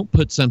and don't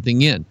put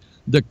something in.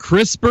 The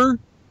CRISPR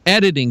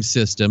editing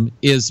system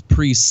is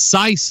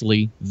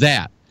precisely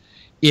that.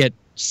 It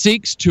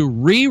seeks to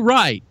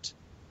rewrite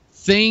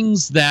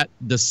things that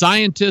the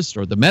scientist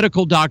or the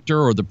medical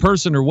doctor or the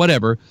person or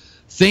whatever,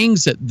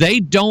 things that they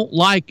don't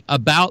like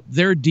about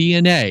their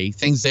DNA,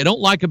 things they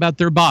don't like about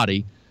their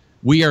body.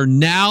 We are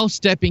now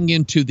stepping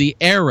into the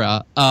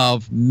era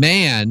of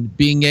man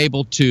being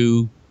able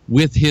to,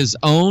 with his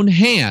own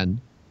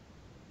hand,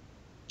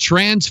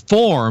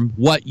 transform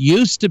what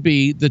used to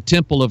be the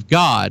temple of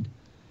God.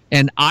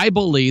 And I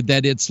believe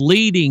that it's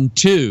leading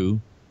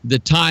to the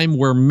time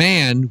where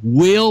man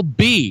will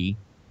be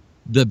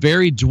the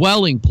very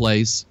dwelling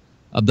place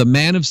of the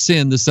man of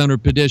sin, the son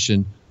of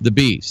perdition, the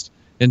beast.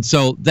 And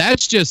so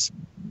that's just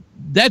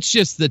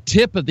the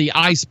tip of the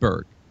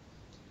iceberg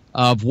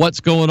of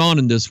what's going on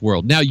in this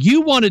world. Now,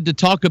 you wanted to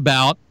talk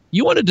about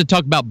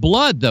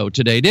blood though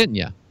today, didn't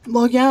you?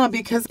 Well, yeah,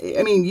 because,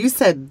 I mean, you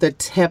said the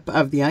tip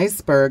of the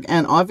iceberg,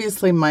 and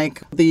obviously,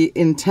 Mike, the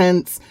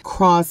intense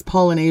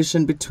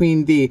cross-pollination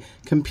between the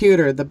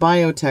computer, the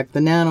biotech, the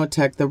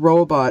nanotech, the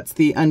robots,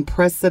 the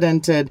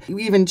unprecedented,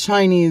 even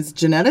Chinese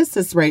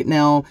geneticists right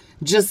now,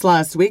 just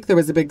last week there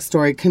was a big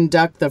story,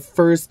 conduct the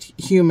first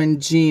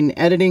human gene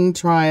editing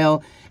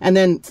trial, and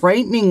then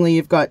frighteningly,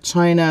 you've got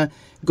China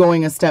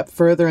going a step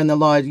further in the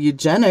law of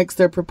eugenics.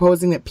 They're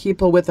proposing that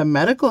people with a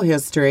medical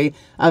history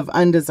of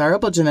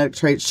undesirable genetic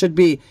traits should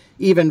be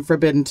even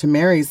forbidden to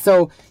marry.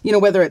 So, you know,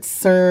 whether it's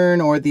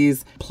CERN or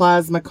these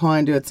plasma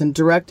conduits and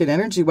directed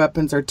energy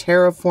weapons or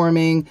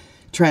terraforming,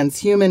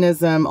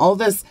 transhumanism, all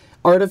this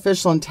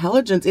artificial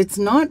intelligence, it's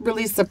not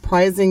really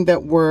surprising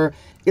that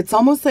it's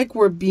almost like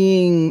we're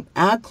being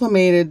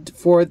acclimated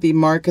for the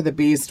mark of the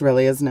beast,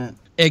 really, isn't it?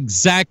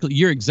 Exactly.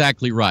 You're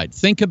exactly right.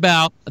 Think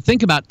about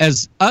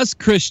as us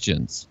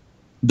Christians,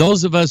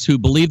 those of us who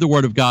believe the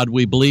word of God,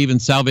 we believe in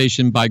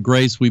salvation by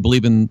grace, we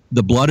believe in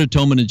the blood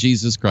atonement of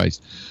Jesus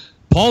Christ.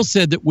 Paul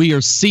said that we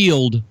are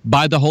sealed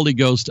by the Holy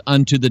Ghost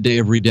unto the day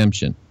of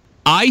redemption.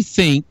 I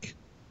think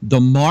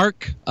the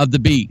mark of the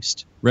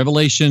beast,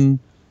 Revelation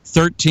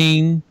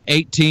 13,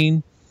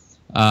 18,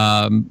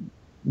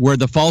 where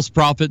the false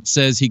prophet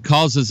says he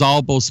causes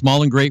all, both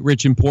small and great,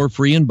 rich and poor,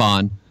 free and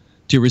bond,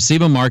 to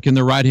receive a mark in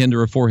their right hand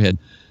or a forehead.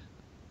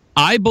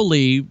 I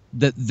believe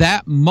that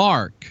that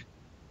mark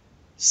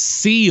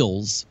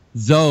seals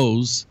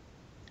those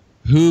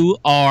who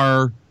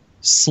are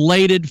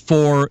slated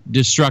for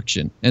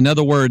destruction. In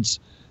other words,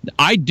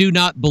 I do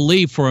not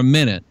believe for a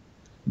minute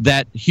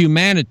that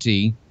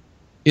humanity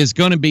is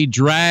going to be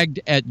dragged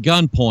at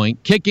gunpoint,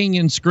 kicking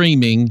and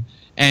screaming,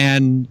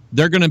 and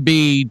they're going to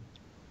be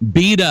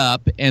beat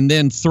up and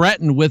then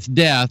threatened with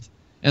death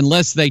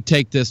unless they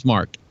take this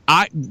mark.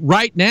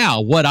 Right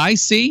now, what I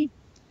see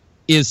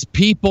is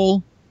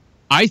people.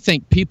 I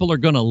think people are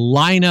going to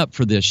line up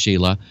for this,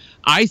 Sheila.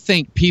 I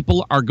think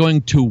people are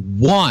going to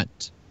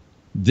want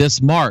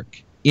this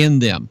mark in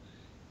them,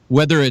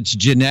 whether it's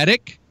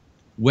genetic,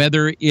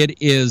 whether it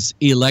is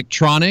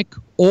electronic,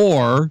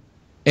 or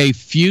a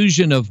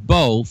fusion of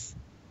both.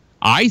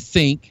 I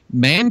think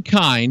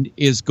mankind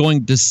is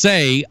going to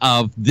say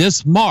of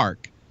this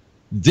mark,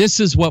 this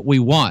is what we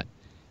want.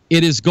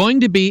 It is going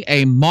to be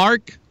a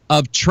mark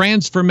of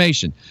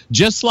transformation.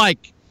 Just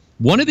like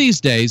one of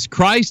these days,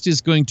 Christ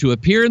is going to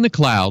appear in the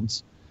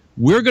clouds.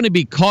 We're going to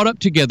be caught up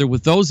together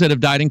with those that have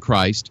died in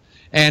Christ.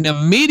 And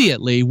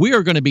immediately we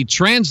are going to be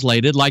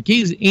translated like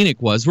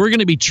Enoch was. We're going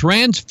to be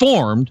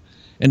transformed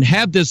and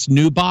have this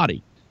new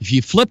body. If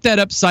you flip that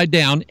upside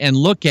down and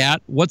look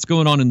at what's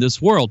going on in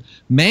this world,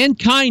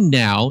 mankind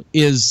now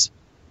is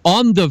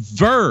on the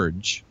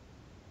verge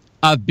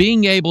of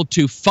being able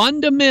to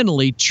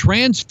fundamentally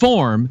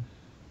transform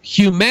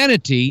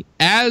humanity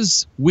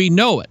as we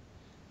know it.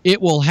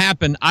 It will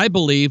happen, I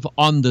believe,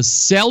 on the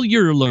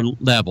cellular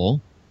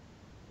level.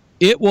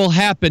 It will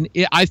happen.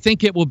 I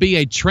think it will be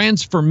a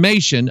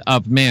transformation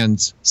of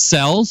man's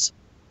cells,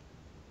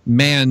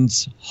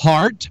 man's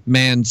heart,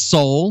 man's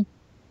soul,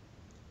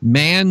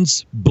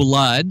 man's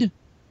blood.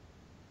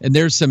 And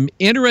there's some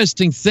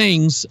interesting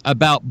things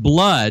about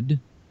blood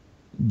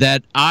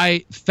that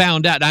I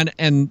found out.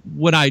 And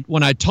when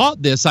I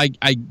taught this, I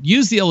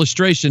used the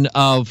illustration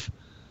of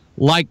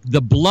like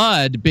the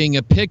blood being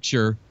a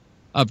picture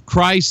of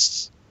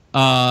Christ's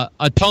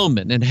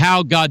atonement and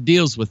how God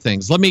deals with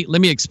things. Let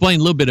me explain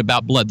a little bit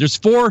about blood. There's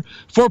four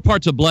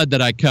parts of blood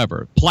that I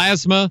cover: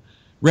 plasma,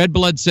 red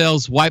blood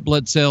cells, white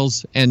blood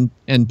cells, and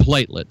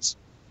platelets.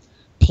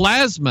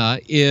 Plasma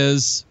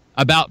is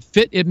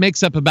it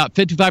makes up about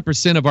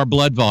 55% of our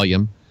blood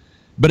volume,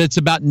 but it's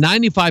about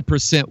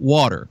 95%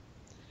 water.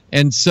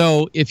 And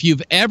so if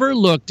you've ever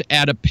looked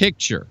at a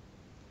picture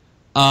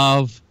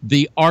of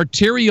the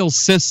arterial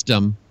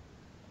system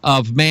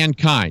of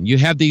mankind, you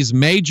have these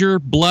major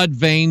blood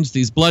veins,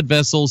 these blood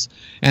vessels,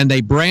 and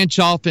they branch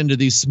off into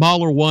these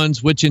smaller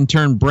ones, which in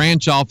turn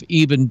branch off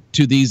even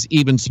to these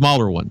even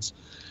smaller ones.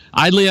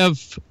 I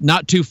live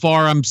not too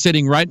far. I'm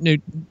sitting right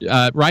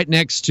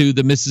next to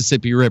the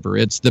Mississippi River.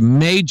 It's the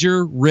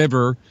major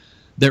river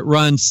that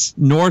runs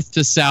north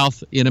to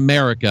south in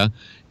America,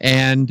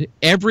 and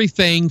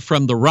everything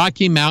from the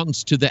Rocky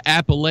Mountains to the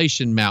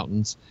Appalachian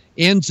Mountains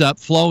ends up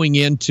flowing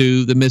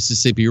into the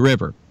Mississippi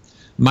River.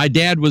 My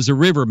dad was a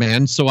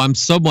riverman, so I'm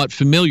somewhat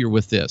familiar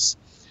with this.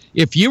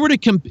 If you were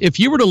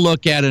to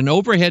look at an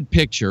overhead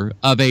picture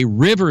of a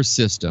river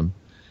system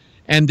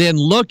and then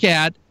look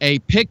at a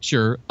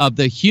picture of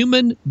the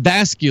human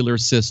vascular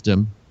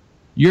system,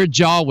 your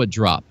jaw would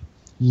drop.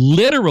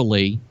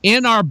 Literally,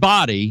 in our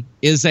body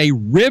is a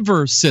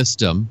river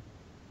system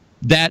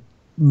that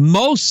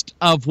most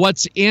of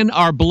what's in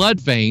our blood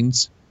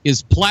veins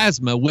is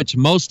plasma, which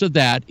most of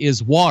that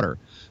is water.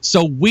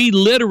 So we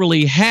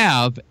literally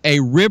have a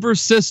river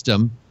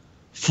system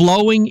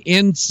flowing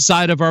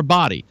inside of our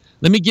body.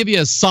 Let me give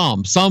you a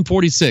Psalm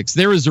 46.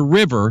 There is a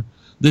river,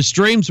 the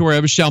streams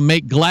wherever shall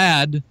make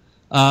glad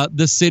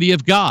the city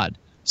of God.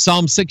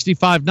 Psalm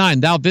 65:9,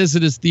 thou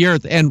visitest the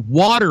earth and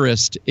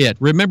waterest it.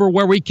 Remember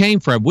where we came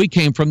from. We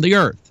came from the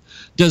earth.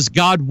 Does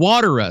God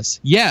water us?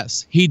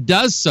 Yes, he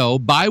does so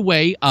by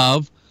way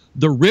of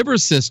the river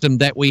system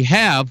that we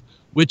have,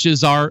 which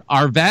is our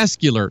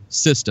vascular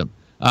system.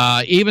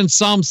 Even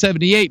Psalm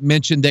 78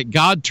 mentioned that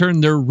God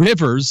turned their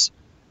rivers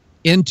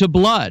into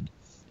blood.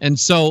 And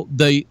so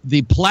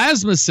the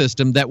plasma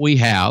system that we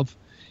have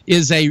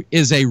is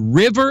a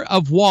river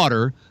of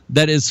water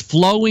that is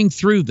flowing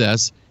through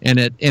this, and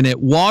it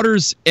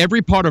waters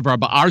every part of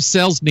our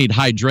cells need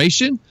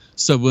hydration.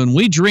 So when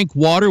we drink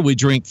water, we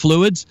drink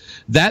fluids,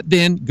 that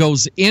then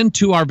goes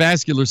into our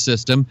vascular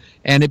system,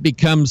 and it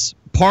becomes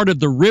part of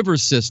the river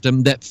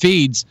system that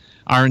feeds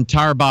our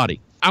entire body.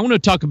 I want to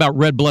talk about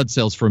red blood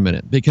cells for a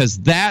minute, because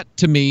that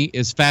to me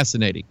is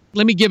fascinating.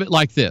 Let me give it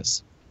like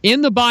this.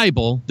 In the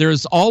Bible,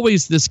 there's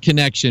always this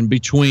connection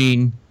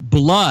between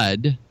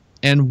blood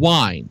and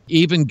wine.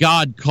 Even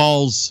God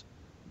calls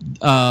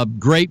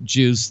grape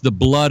juice the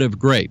blood of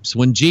grapes.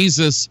 When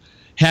Jesus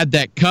had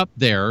that cup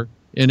there,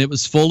 and it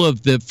was full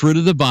of the fruit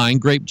of the vine,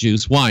 grape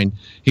juice, wine.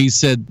 He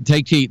said,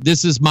 take, eat.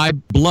 This is my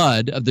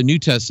blood of the New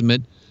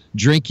Testament.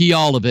 Drink ye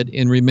all of it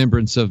in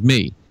remembrance of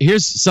me.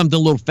 Here's something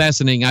a little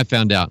fascinating I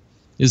found out,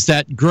 is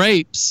that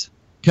grapes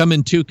come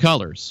in two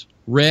colors,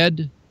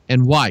 red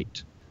and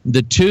white.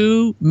 The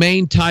two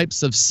main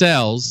types of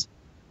cells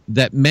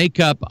that make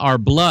up our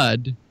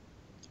blood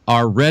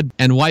are red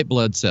and white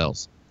blood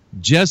cells.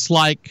 Just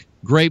like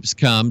grapes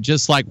come,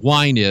 just like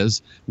wine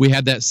is, we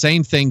have that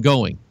same thing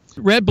going.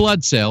 Red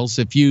blood cells,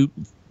 if you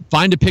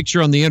find a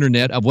picture on the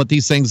internet of what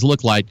these things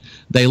look like,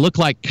 they look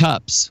like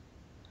cups.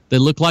 They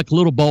look like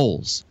little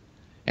bowls.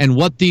 And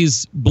what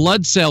these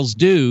blood cells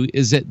do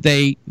is that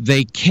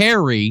they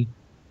carry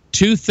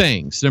two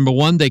things. Number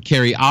one, they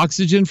carry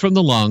oxygen from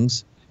the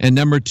lungs. And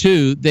number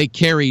two, they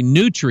carry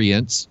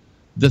nutrients,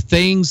 the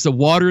things, the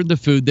water and the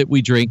food that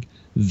we drink.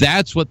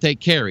 That's what they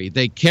carry.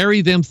 They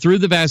carry them through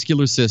the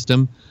vascular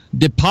system,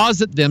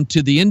 deposit them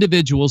to the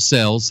individual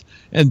cells,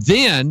 and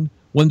then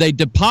when they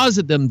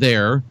deposit them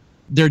there,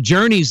 their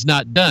journey's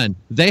not done.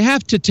 They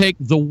have to take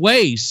the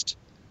waste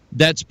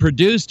that's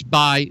produced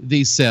by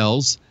these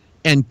cells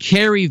and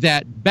carry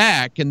that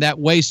back, and that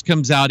waste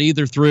comes out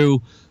either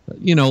through,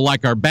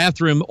 like our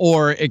bathroom,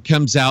 or it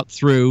comes out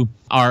through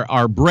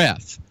our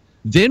breath.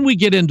 Then we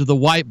get into the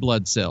white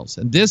blood cells,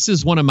 and this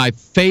is one of my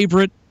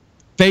favorite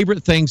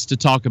things to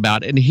talk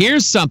about. And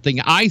here's something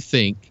I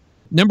think,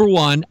 number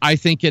one, I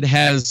think it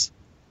has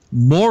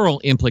moral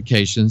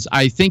implications.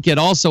 I think it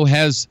also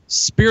has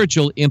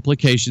spiritual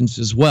implications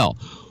as well.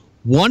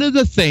 One of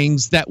the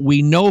things that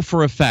we know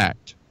for a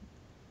fact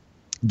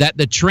that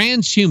the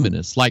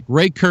transhumanists like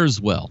Ray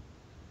Kurzweil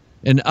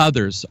and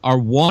others are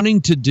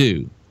wanting to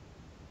do,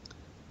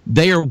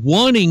 they are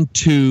wanting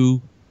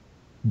to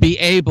be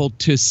able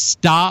to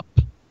stop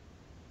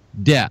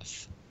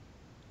death.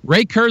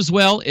 Ray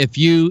Kurzweil, if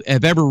you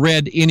have ever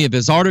read any of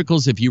his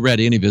articles, if you read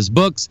any of his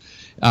books,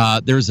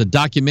 there's a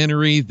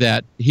documentary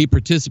that he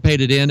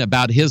participated in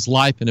about his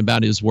life and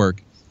about his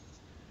work.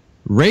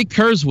 Ray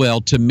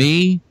Kurzweil, to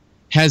me,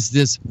 has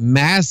this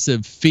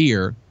massive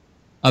fear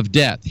of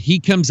death. He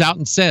comes out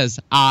and says,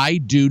 I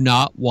do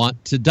not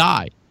want to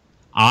die.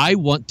 I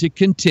want to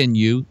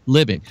continue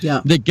living.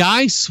 Yeah. The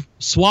guy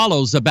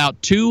swallows about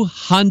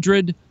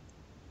 200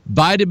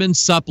 vitamin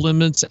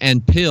supplements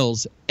and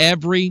pills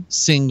every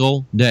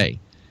single day.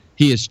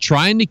 He is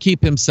trying to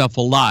keep himself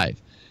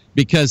alive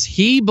because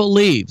he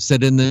believes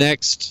that in the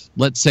next,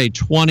 let's say,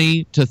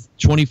 20 to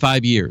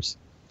 25 years,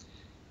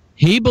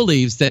 he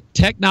believes that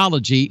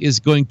technology is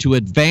going to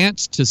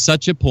advance to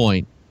such a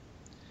point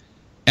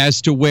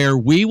as to where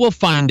we will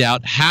find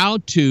out how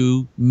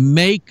to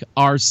make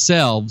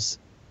ourselves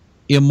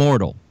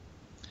immortal.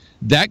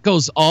 That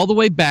goes all the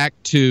way back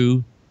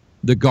to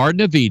the Garden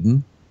of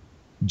Eden,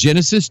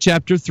 Genesis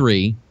chapter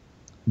 3,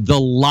 the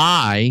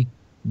lie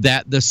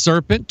that the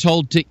serpent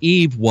told to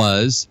Eve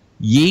was,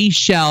 ye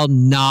shall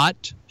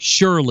not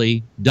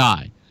surely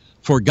die.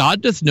 For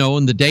God doth know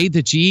in the day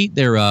that ye eat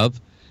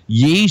thereof,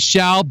 ye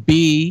shall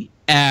be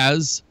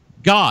as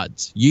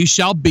gods. Ye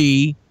shall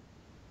be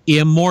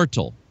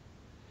immortal.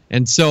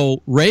 And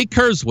so Ray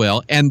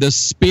Kurzweil and the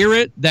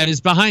spirit that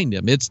is behind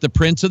him, it's the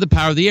prince of the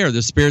power of the air,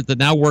 the spirit that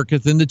now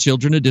worketh in the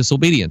children of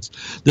disobedience.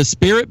 The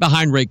spirit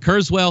behind Ray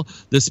Kurzweil,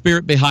 the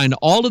spirit behind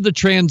all of the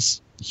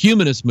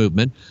transhumanist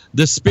movement,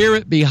 the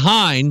spirit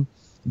behind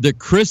the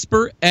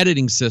CRISPR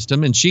editing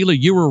system. And Sheila,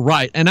 you were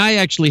right. And I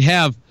actually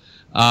have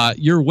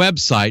your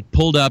website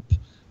pulled up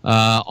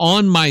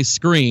on my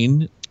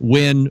screen.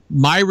 When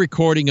my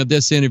recording of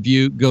this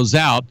interview goes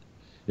out,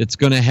 it's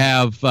going to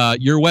have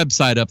your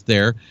website up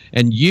there,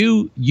 and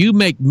you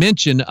make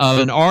mention of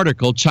an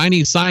article,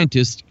 Chinese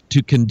scientists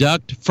to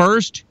conduct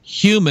first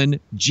human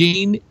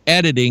gene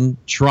editing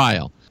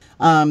trial.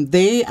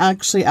 They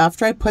actually,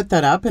 after I put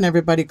that up and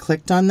everybody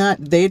clicked on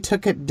that, they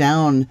took it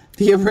down.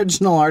 The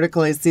original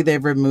article, I see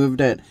they've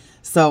removed it.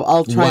 So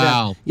I'll try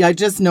to. Yeah, I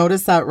just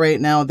noticed that right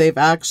now. They've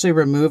actually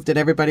removed it.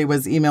 Everybody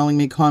was emailing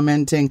me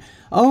commenting,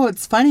 oh,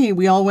 it's funny.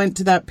 We all went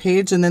to that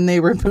page and then they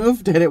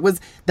removed it. It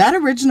was that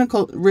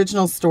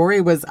original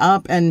story was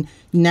up, and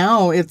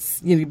now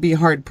it's, you'd be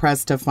hard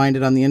pressed to find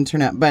it on the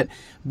internet. But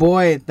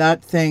boy,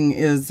 that thing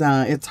is,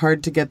 it's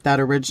hard to get that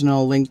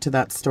original link to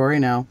that story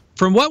now.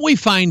 From what we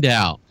find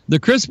out, the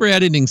CRISPR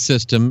editing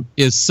system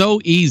is so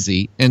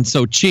easy and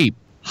so cheap.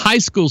 High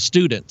school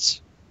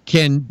students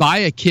can buy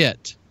a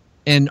kit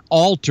and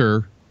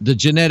alter the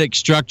genetic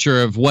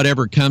structure of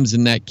whatever comes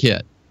in that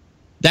kit.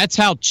 That's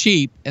how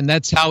cheap and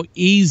that's how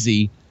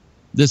easy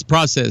this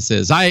process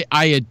is. I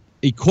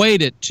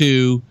equate it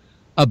to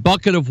a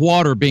bucket of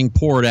water being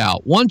poured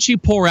out. Once you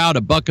pour out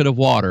a bucket of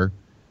water,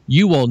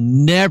 you will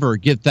never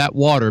get that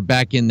water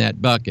back in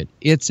that bucket.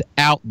 It's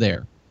out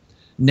there.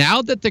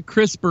 Now that the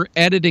CRISPR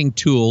editing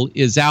tool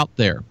is out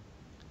there,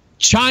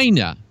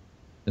 China,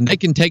 and they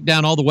can take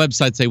down all the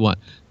websites they want,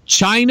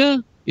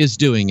 China is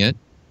doing it.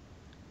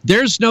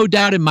 There's no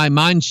doubt in my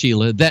mind,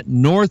 Sheila, that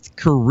North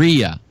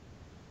Korea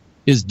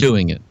is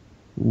doing it.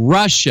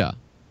 Russia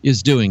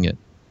is doing it.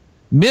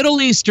 Middle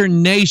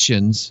Eastern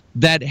nations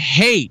that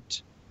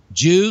hate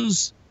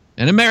Jews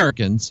and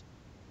Americans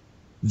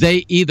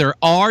They either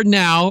are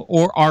now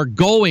or are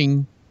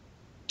going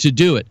to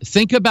do it.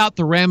 Think about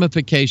the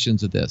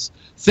ramifications of this.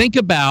 Think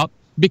about,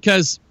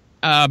 because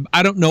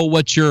I don't know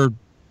what your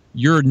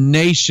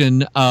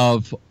nation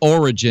of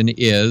origin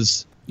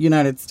is.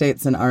 United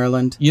States and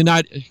Ireland.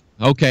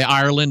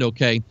 Ireland.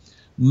 Okay,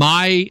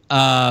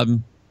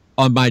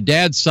 on my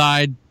dad's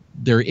side,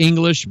 they're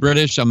English,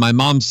 British. On my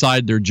mom's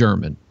side, they're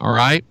German. All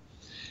right,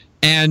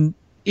 and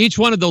each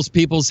one of those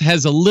peoples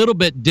has a little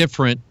bit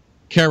different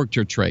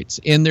character traits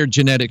in their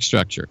genetic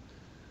structure.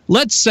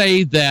 Let's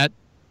say that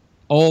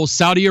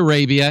Saudi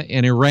Arabia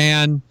and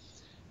Iran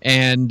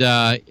and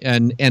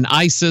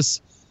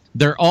ISIS,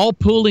 they're all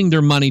pooling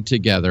their money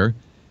together,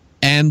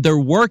 and they're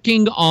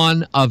working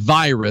on a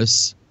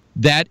virus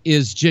that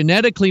is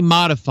genetically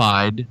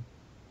modified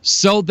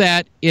so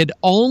that it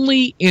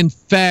only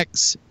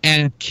infects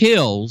and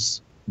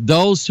kills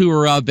those who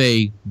are of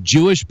a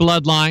Jewish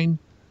bloodline,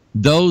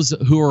 those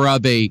who are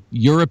of a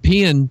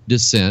European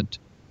descent.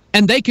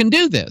 And they can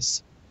do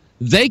this.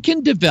 They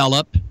can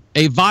develop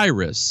a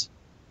virus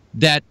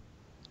that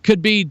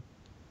could be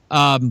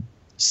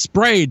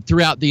sprayed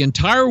throughout the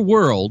entire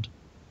world,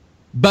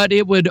 but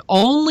it would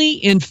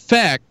only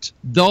infect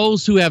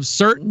those who have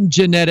certain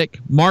genetic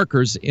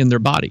markers in their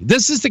body.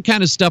 This is the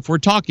kind of stuff we're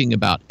talking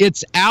about.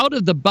 It's out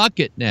of the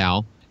bucket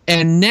now,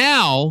 and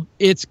now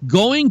it's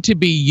going to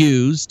be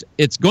used.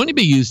 It's going to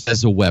be used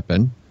as a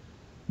weapon,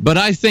 but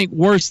I think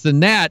worse than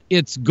that,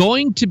 it's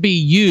going to be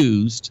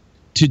used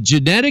to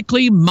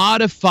genetically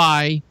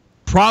modify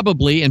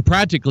probably and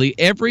practically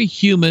every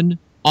human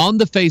on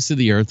the face of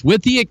the earth,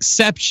 with the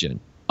exception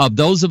of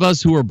those of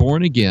us who are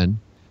born again,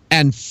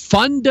 and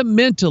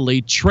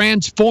fundamentally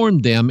transform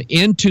them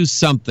into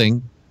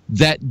something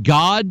that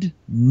God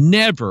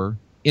never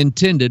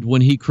intended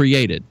when he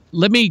created.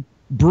 Let me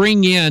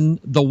bring in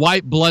the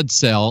white blood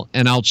cell,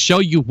 and I'll show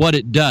you what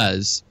it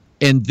does,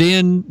 and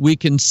then we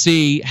can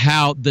see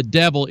how the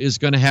devil is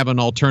going to have an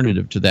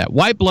alternative to that.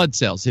 White blood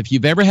cells, if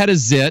you've ever had a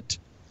zit,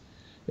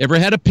 ever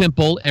had a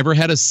pimple, ever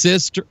had a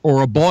cyst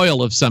or a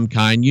boil of some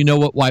kind, you know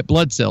what white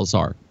blood cells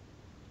are.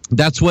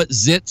 That's what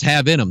zits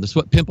have in them. That's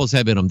what pimples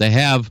have in them. They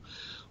have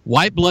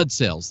white blood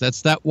cells.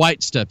 That's that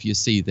white stuff you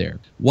see there.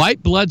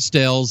 White blood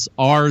cells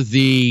are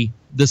the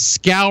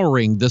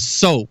scouring, the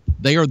soap.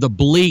 They are the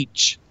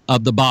bleach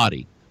of the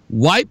body.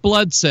 White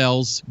blood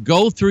cells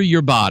go through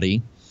your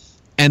body,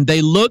 and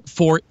they look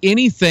for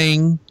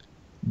anything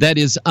that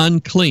is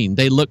unclean.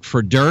 They look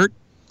for dirt.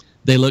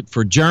 They look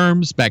for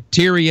germs,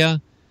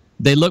 bacteria.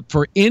 They look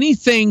for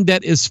anything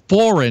that is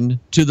foreign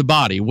to the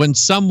body. When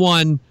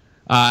someone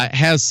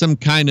has some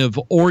kind of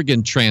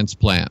organ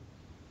transplant,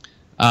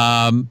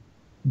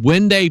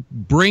 when they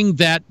bring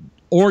that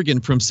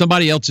organ from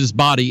somebody else's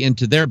body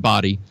into their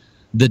body,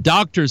 the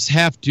doctors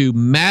have to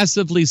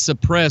massively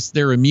suppress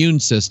their immune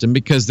system,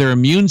 because their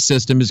immune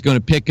system is going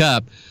to pick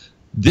up,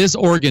 this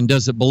organ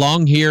doesn't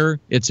belong here,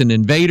 it's an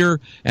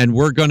invader, and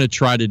we're going to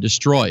try to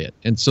destroy it.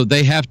 And so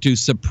they have to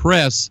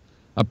suppress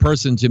a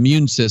person's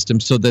immune system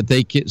so that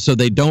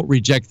they don't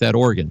reject that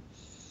organ.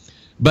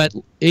 But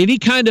any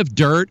kind of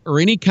dirt or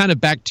any kind of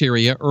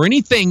bacteria or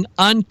anything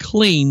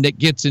unclean that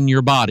gets in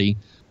your body,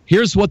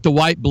 here's what the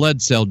white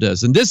blood cell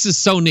does. And this is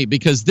so neat,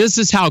 because this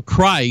is how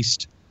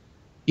Christ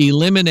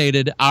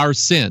eliminated our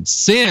sins.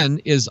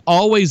 Sin is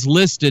always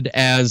listed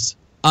as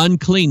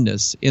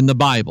uncleanness in the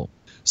Bible.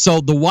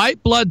 So the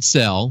white blood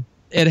cell,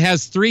 it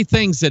has three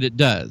things that it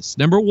does.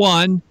 Number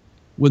one,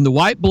 when the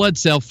white blood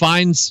cell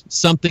finds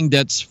something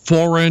that's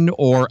foreign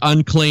or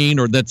unclean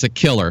or that's a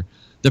killer,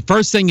 the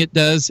first thing it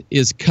does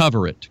is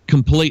cover it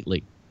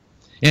completely.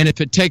 And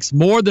if it takes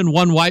more than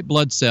one white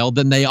blood cell,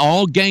 then they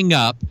all gang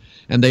up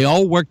and they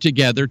all work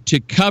together to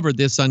cover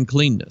this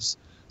uncleanness.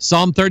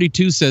 Psalm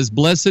 32 says,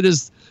 "Blessed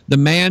is the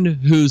man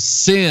whose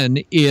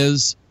sin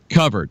is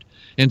covered."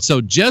 And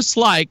so just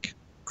like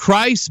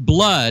Christ's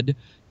blood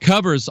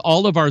covers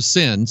all of our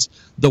sins,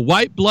 the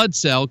white blood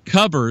cell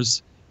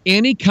covers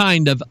any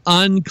kind of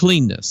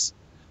uncleanness.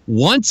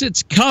 Once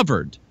it's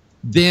covered,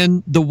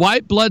 then the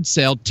white blood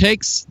cell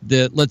takes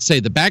let's say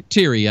the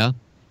bacteria,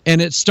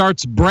 and it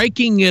starts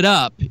breaking it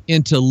up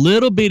into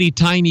little bitty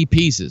tiny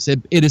pieces.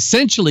 It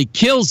essentially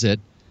kills it,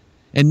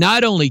 and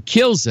not only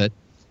kills it,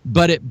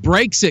 but it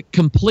breaks it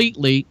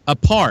completely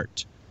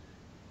apart.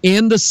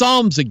 In the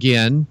Psalms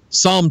again,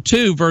 Psalm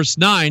 2, verse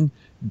 9,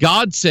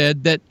 God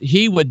said that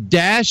he would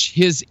dash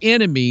his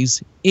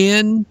enemies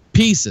in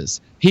pieces.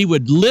 He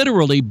would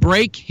literally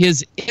break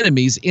his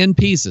enemies in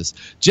pieces,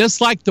 just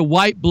like the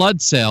white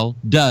blood cell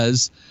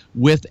does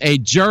with a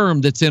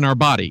germ that's in our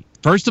body.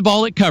 First of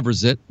all, it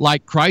covers it,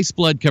 like Christ's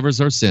blood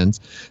covers our sins.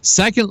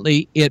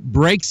 Secondly, it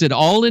breaks it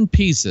all in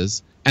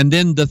pieces. And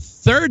then the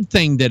third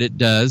thing that it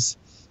does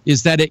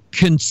is that it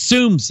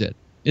consumes it.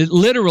 It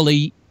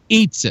literally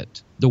eats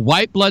it. The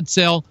white blood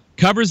cell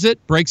covers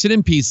it, breaks it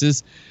in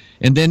pieces,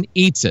 and then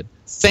eats it.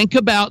 Think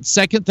about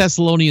 2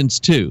 Thessalonians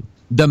 2.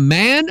 The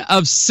man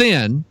of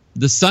sin,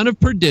 the son of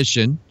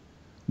perdition,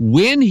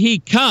 when he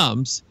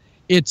comes,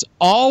 it's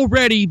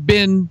already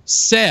been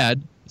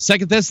said,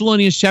 2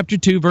 Thessalonians chapter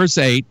 2, verse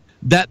 8,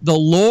 that the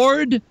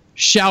Lord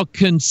shall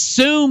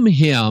consume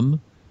him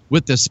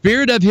with the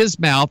spirit of his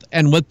mouth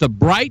and with the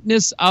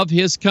brightness of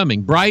his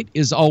coming. Bright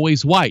is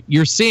always white.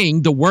 You're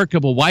seeing the work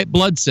of a white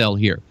blood cell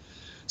here.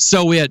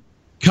 So it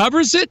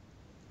covers it,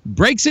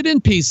 breaks it in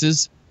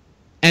pieces,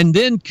 and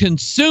then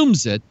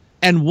consumes it.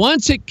 And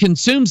once it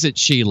consumes it,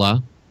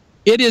 Sheila,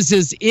 it is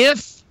as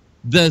if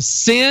the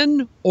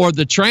sin or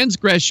the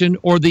transgression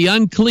or the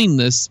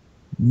uncleanness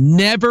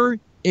never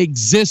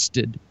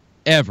existed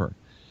ever.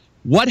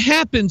 What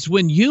happens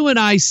when you and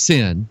I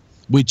sin?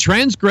 We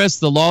transgress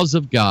the laws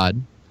of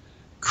God.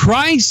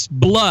 Christ's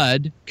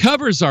blood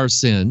covers our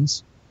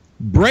sins,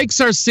 breaks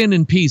our sin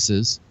in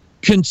pieces,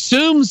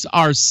 consumes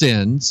our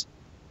sins,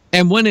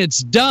 and when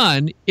it's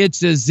done,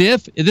 it's as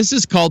if, this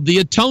is called the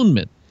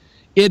atonement.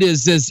 It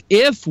is as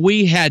if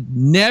we had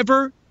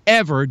never,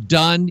 ever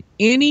done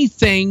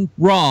anything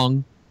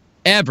wrong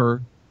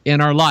ever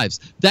in our lives.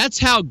 That's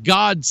how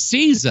God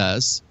sees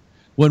us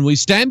when we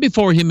stand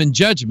before him in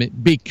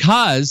judgment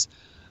because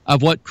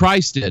of what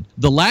Christ did.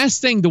 The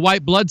last thing the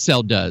white blood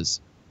cell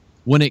does,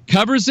 when it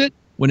covers it,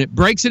 when it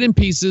breaks it in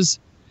pieces,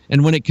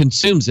 and when it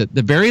consumes it,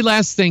 the very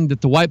last thing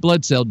that the white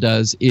blood cell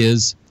does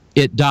is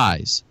it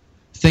dies.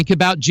 Think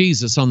about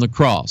Jesus on the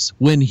cross.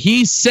 When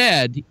he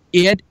said,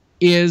 "It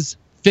is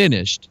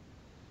finished,"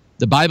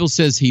 the Bible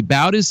says he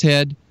bowed his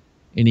head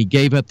and he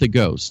gave up the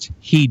ghost.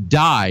 He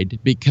died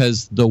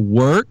because the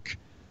work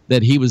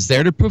that he was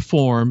there to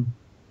perform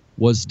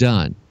was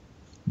done.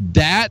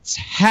 That's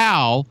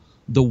how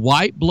the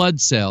white blood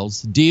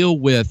cells deal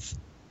with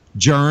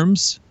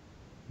germs,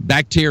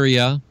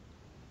 bacteria,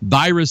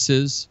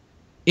 viruses,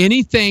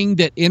 anything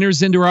that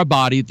enters into our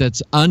body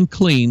that's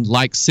unclean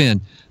like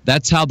sin.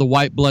 That's how the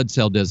white blood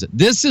cell does it.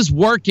 This is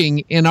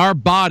working in our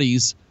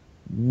bodies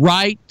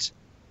right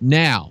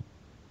now.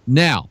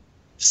 Now,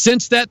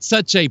 since that's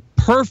such a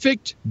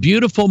perfect,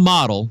 beautiful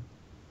model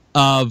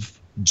of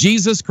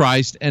Jesus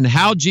Christ and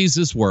how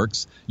Jesus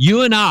works,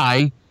 you and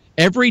I,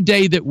 every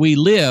day that we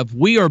live,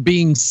 we are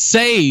being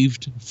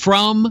saved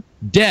from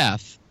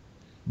death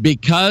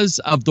because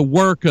of the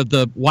work of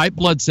the white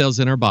blood cells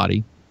in our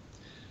body.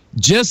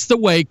 Just the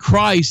way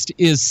Christ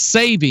is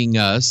saving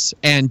us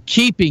and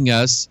keeping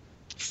us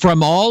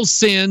from all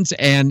sins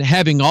and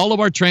having all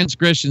of our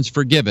transgressions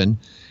forgiven,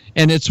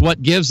 and it's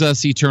what gives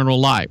us eternal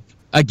life.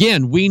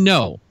 Again, we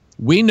know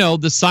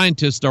the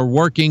scientists are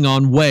working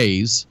on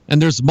ways,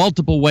 and there's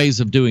multiple ways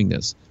of doing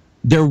this.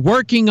 They're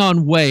working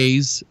on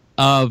ways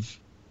of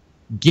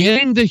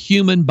getting the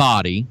human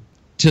body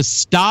to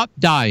stop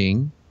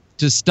dying,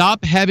 to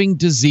stop having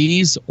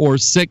disease or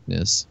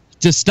sickness,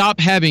 to stop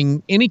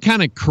having any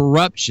kind of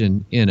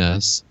corruption in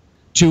us,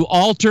 to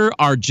alter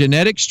our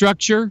genetic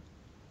structure,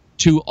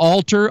 to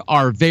alter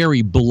our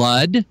very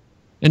blood.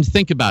 And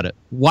think about it.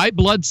 White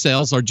blood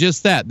cells are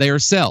just that. They are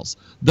cells.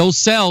 Those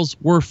cells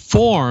were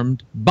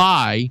formed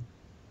by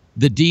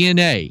the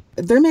DNA.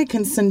 They're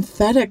making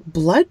synthetic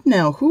blood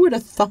now. Who would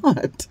have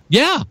thought?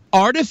 Yeah.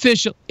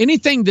 Artificial.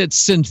 Anything that's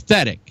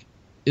synthetic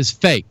is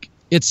fake.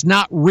 It's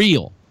not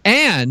real.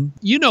 And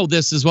you know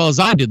this as well as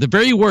I do. The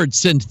very word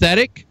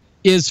synthetic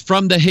is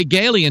from the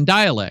Hegelian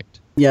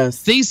dialect.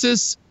 Yes.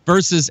 Thesis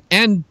versus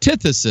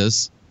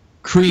antithesis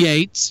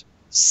creates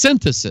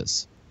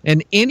synthesis.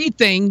 And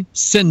anything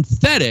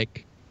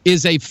synthetic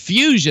is a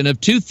fusion of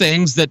two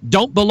things that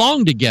don't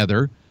belong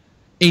together.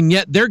 And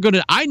yet they're going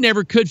to, I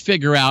never could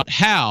figure out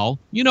how,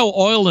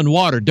 oil and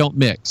water don't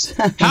mix.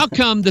 How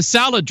come the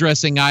salad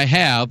dressing I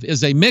have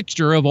is a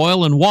mixture of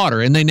oil and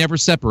water and they never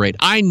separate?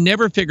 I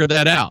never figured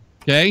that out.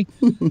 Okay.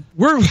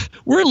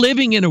 We're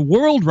living in a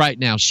world right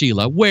now,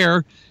 Sheila,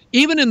 where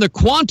even in the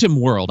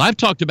quantum world, I've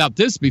talked about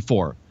this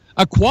before,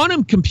 a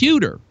quantum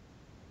computer,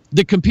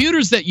 the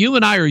computers that you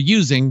and I are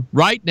using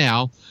right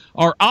now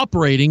are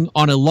operating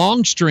on a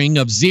long string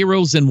of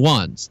zeros and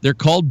ones. They're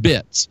called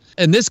bits.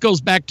 And this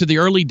goes back to the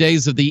early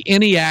days of the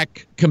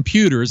ENIAC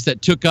computers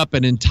that took up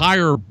an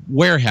entire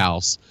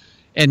warehouse.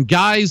 And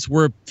guys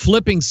were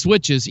flipping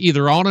switches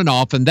either on and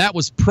off, and that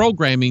was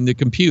programming the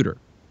computer.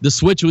 The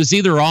switch was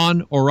either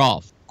on or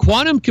off.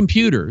 Quantum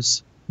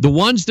computers, the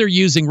ones they're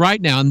using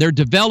right now, and they're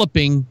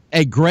developing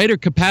a greater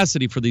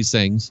capacity for these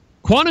things,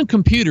 quantum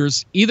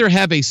computers either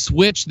have a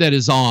switch that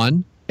is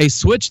on, a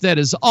switch that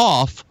is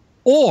off,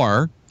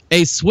 or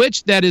a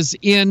switch that is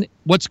in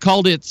what's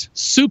called its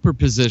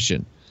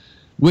superposition,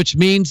 which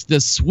means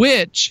the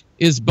switch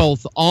is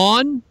both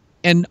on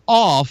and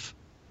off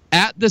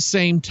at the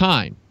same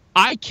time.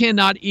 I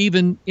cannot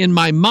even, in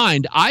my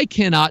mind, I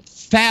cannot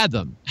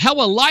fathom how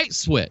a light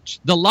switch,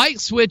 the light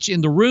switch in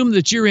the room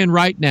that you're in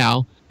right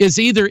now, is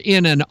either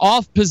in an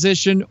off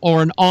position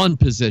or an on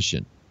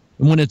position.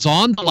 And when it's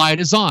on, the light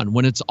is on.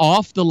 When it's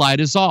off, the light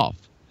is off.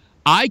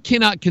 I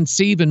cannot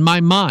conceive in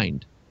my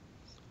mind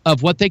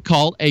of what they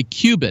call a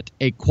qubit,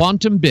 a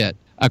quantum bit.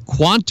 A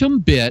quantum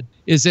bit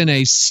is in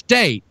a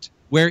state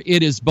where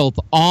it is both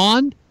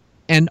on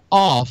and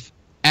off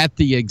at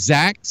the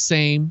exact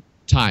same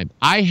time.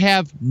 I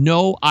have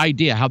no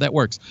idea how that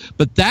works.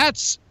 But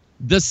that's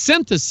the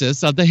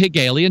synthesis of the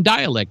Hegelian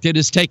dialect. It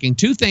is taking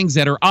two things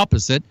that are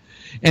opposite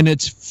and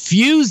it's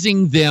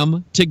fusing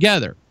them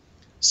together.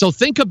 So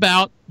think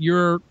about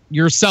your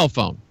cell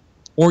phone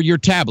or your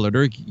tablet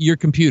or your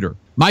computer.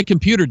 My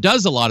computer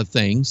does a lot of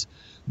things,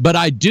 but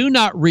I do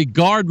not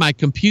regard my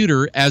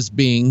computer as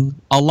being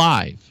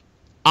alive.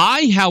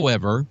 I,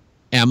 however,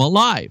 am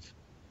alive.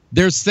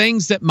 There's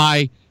things that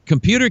my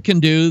computer can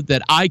do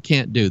that I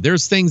can't do.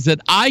 There's things that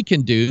I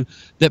can do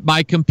that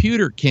my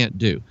computer can't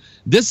do.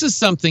 This is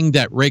something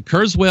that Ray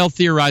Kurzweil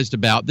theorized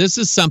about. This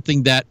is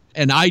something that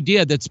an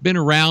idea that's been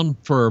around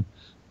for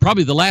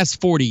probably the last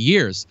 40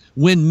 years.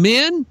 When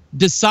men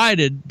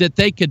decided that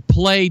they could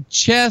play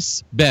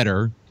chess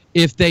better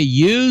if they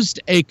used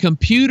a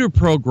computer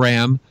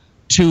program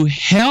to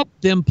help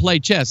them play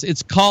chess.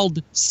 It's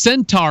called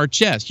centaur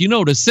chess. You know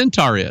what a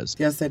centaur is?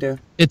 Yes, I do.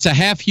 It's a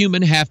half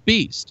human, half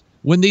beast.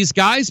 When these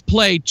guys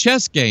play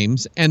chess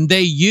games and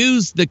they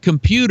use the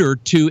computer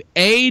to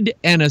aid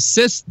and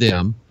assist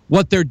them,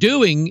 what they're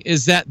doing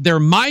is that they're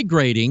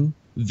migrating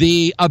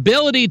the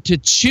ability to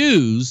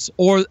choose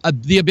or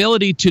the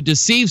ability to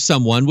deceive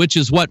someone, which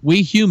is what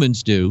we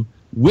humans do,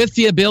 with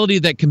the ability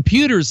that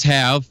computers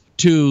have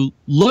to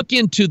look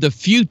into the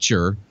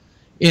future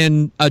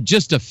in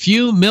just a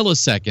few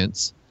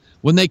milliseconds.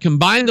 When they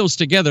combine those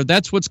together,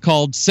 that's what's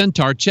called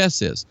centaur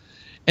chess is.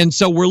 And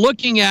so we're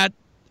looking at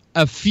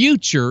a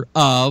future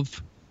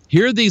of,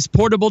 here are these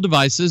portable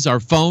devices, our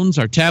phones,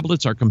 our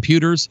tablets, our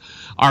computers,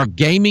 our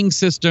gaming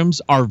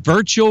systems, our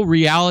virtual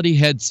reality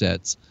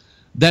headsets,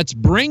 that's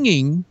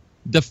bringing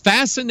the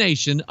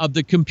fascination of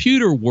the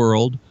computer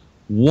world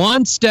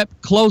one step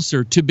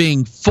closer to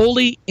being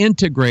fully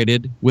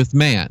integrated with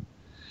man.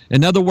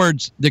 In other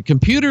words, the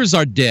computers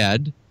are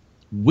dead.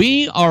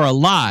 We are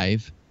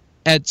alive.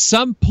 At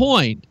some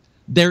point,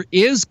 there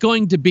is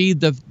going to be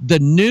the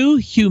new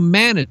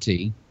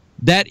humanity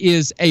that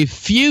is a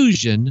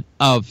fusion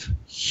of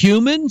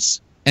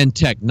humans and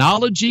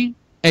technology,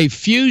 a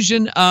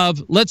fusion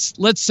of, let's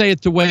say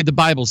it the way the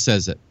Bible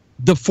says it.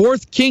 The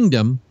fourth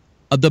kingdom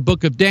of the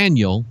book of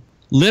Daniel,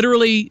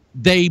 literally,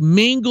 they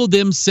mingle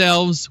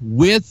themselves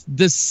with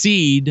the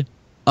seed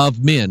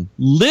of men.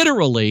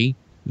 Literally,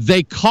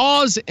 they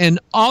cause an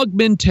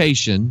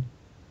augmentation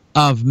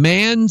of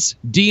man's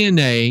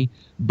DNA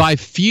by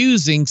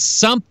fusing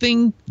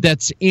something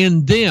that's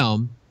in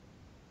them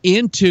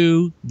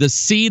into the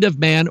seed of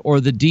man or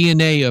the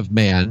DNA of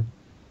man,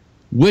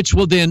 which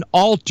will then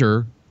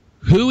alter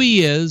who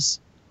he is,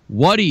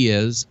 what he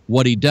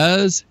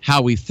does,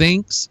 how he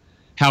thinks,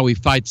 how he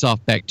fights off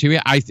bacteria.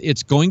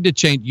 It's going to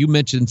change. You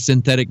mentioned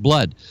synthetic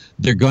blood.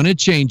 They're going to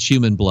change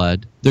human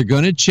blood. They're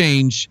going to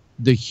change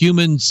the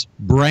human's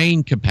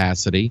brain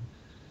capacity.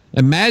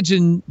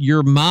 Imagine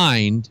your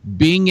mind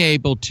being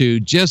able to,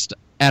 just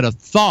at a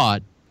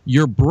thought,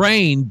 your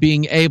brain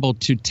being able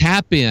to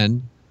tap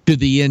in to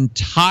the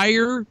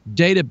entire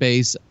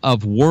database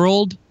of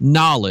world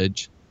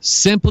knowledge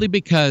simply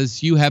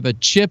because you have a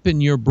chip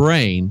in your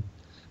brain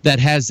that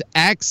has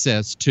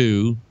access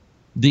to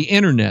the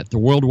internet, the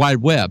World Wide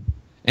Web.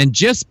 And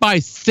just by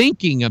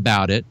thinking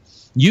about it,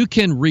 you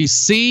can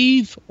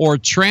receive or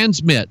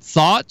transmit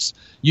thoughts.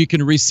 You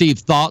can receive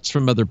thoughts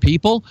from other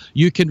people.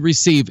 You can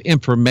receive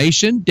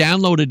information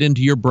downloaded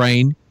into your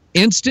brain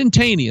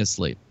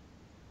instantaneously.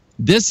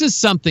 This is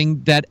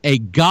something that a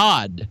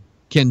God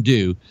can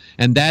do.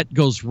 And that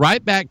goes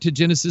right back to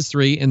Genesis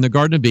 3 in the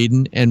Garden of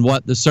Eden and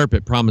what the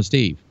serpent promised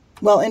Eve.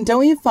 Well, and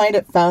don't you find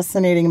it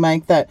fascinating,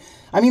 Mike, that,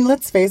 I mean,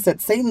 let's face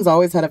it, Satan's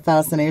always had a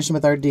fascination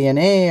with our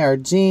DNA, our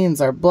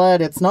genes, our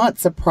blood. It's not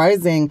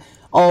surprising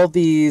all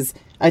these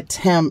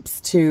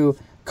attempts to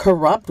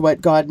corrupt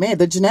what God made.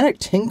 The genetic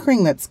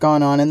tinkering that's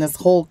gone on and this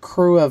whole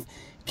crew of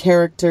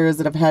characters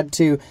that have had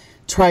to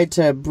try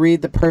to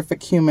breed the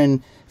perfect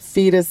human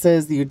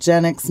fetuses, the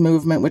eugenics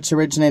movement, which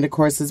originated, of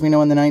course, as we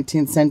know, in the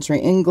 19th century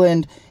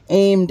England,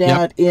 aimed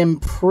at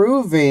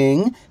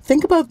improving,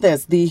 think about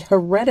this, the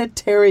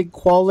hereditary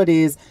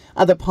qualities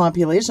of the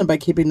population by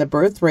keeping the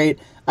birth rate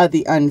of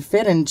the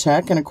unfit in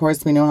check. And of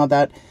course, we know how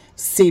that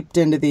seeped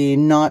into the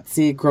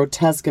Nazi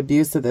grotesque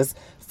abuse of this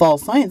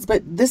false science.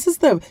 But this is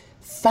the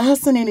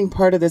fascinating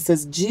part of this,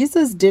 is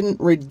Jesus didn't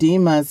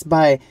redeem us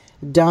by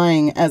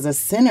dying as a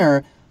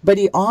sinner, but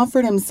he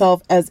offered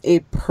himself as a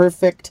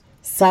perfect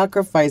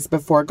sacrifice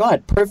before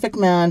God. Perfect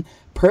man,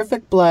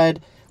 perfect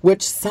blood,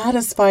 which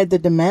satisfied the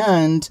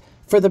demand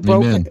for the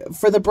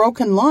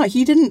broken law.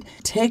 He didn't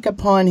take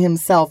upon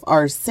himself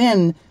our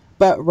sin,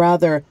 but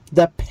rather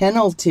the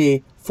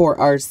penalty for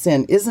our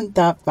sin. Isn't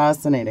that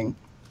fascinating?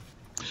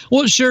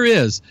 Well, it sure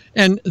is.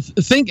 And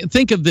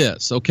think of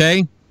this,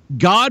 okay?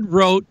 God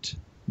wrote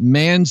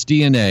man's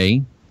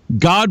DNA.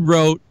 God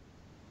wrote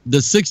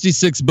the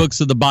 66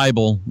 books of the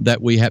Bible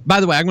that we have. By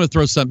the way, I'm going to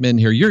throw something in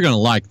here. You're going to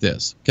like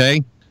this,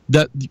 okay?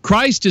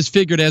 Christ is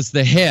figured as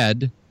the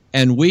head,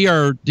 and we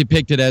are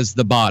depicted as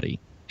the body.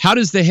 How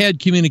does the head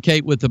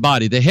communicate with the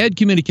body? The head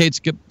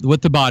communicates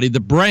with the body. The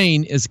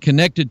brain is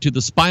connected to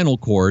the spinal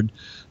cord.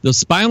 The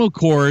spinal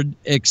cord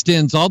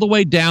extends all the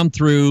way down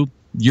through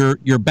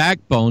your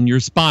backbone, your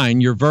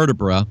spine, your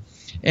vertebra.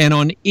 And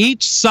on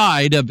each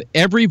side of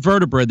every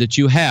vertebra that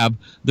you have,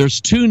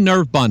 there's two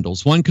nerve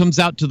bundles. One comes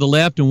out to the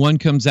left and one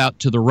comes out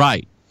to the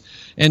right.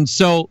 And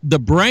so the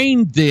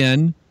brain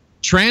then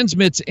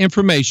transmits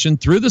information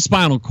through the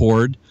spinal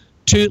cord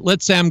to,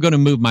 let's say I'm going to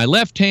move my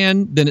left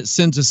hand, then it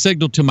sends a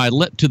signal to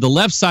to the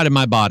left side of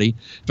my body.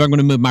 If I'm going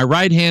to move my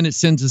right hand, it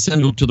sends a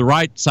signal to the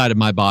right side of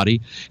my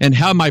body. And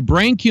how my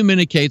brain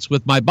communicates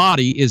with my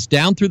body is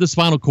down through the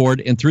spinal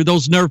cord and through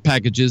those nerve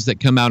packages that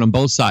come out on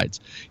both sides.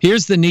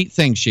 Here's the neat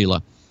thing,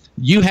 Sheila.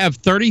 You have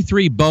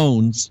 33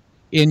 bones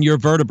in your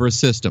vertebra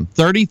system,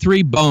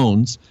 33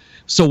 bones.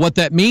 So what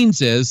that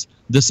means is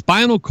the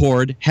spinal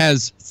cord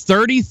has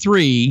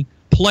 33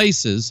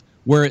 places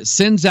where it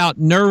sends out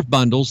nerve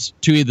bundles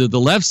to either the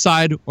left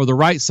side or the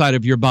right side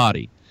of your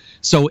body.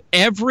 So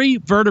every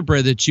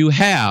vertebra that you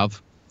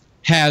have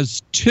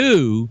has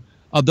 2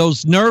 of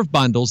those nerve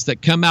bundles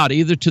that come out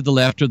either to the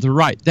left or the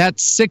right.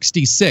 That's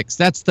 66.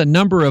 That's the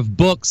number of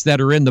books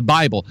that are in the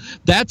Bible.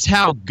 That's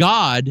how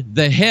God,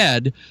 the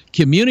head,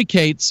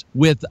 communicates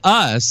with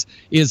us,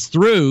 is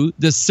through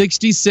the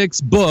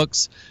 66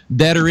 books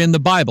that are in the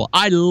Bible.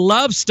 I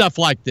love stuff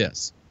like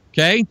this.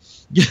 Okay?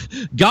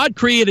 God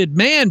created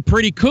man,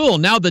 pretty cool.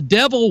 Now the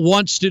devil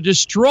wants to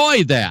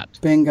destroy that.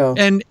 Bingo.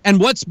 And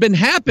what's been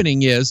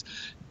happening is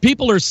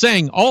people are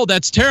saying, oh,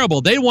 that's terrible.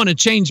 They want to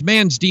change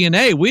man's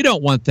DNA. We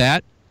don't want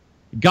that.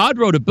 God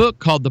wrote a book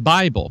called the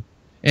Bible.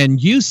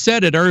 And you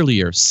said it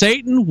earlier.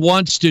 Satan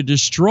wants to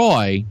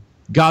destroy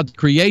God's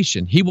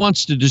creation. He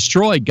wants to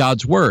destroy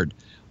God's word.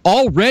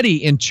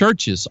 Already in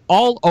churches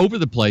all over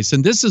the place,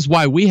 and this is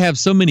why we have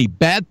so many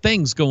bad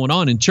things going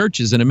on in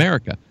churches in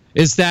America,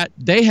 is that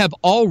they have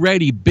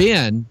already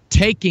been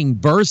taking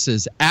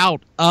verses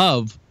out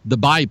of the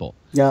Bible.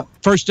 Yeah.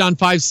 1 John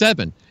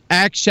 5:7,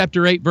 Acts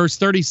chapter 8, verse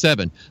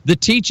 37. The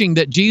teaching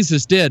that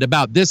Jesus did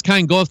about this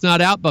kind goeth not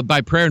out but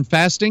by prayer and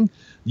fasting,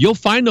 you'll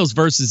find those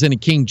verses in a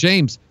King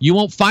James. You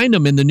won't find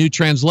them in the new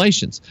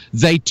translations.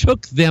 They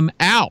took them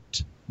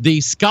out. The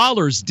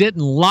scholars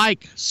didn't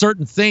like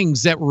certain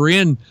things that were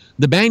in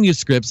the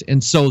manuscripts,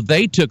 and so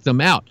they took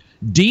them out.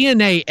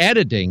 DNA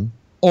editing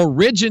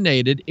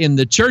originated in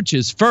the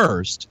churches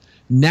first.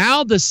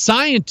 Now the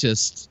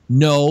scientists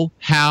know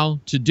how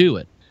to do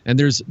it. And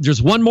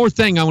there's one more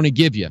thing I want to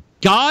give you.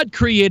 God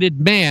created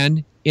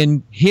man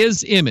in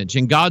his image,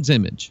 in God's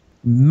image.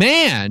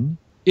 Man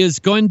is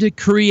going to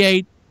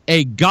create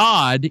a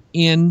God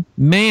in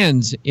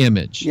man's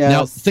image. Yes.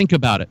 Now think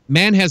about it.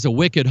 Man has a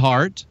wicked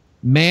heart.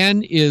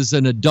 Man is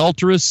an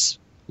adulterous,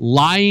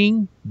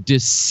 lying,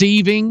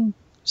 deceiving,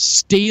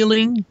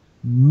 stealing,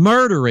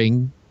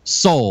 murdering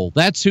soul.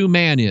 That's who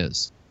man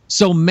is.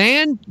 So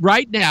man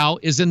right now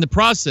is in the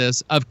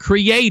process of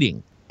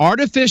creating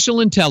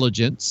artificial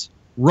intelligence,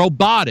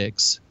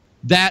 robotics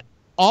that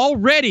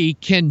already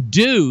can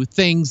do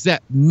things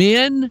that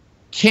men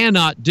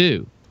cannot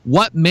do.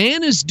 What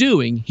man is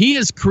doing, he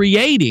is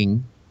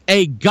creating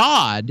a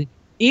God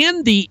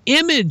in the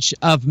image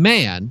of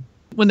man.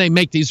 When they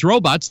make these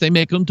robots, they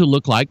make them to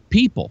look like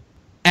people.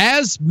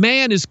 As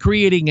man is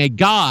creating a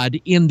God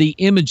in the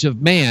image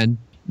of man,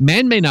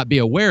 man may not be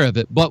aware of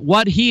it, but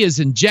what he is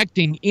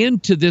injecting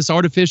into this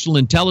artificial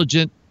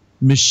intelligent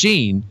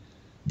machine,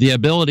 the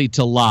ability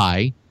to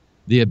lie,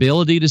 the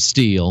ability to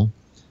steal,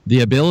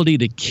 the ability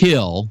to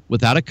kill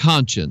without a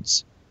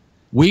conscience.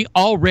 We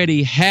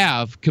already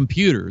have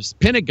computers.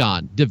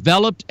 Pentagon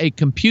developed a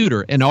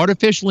computer, an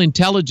artificial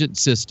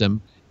intelligence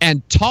system,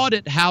 and taught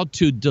it how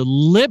to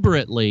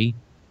deliberately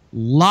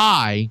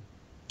lie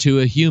to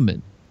a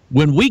human.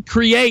 When we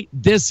create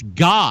this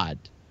God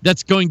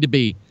that's going to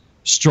be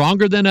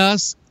stronger than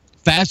us,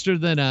 faster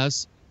than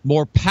us,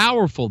 more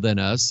powerful than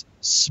us,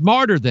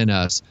 smarter than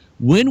us,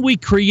 when we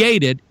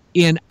create it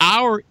in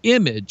our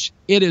image,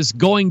 it is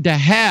going to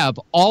have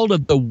all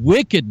of the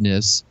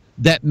wickedness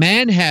that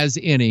man has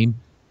in him,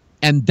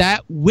 and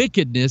that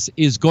wickedness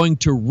is going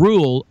to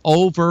rule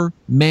over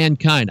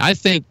mankind. I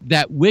think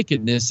that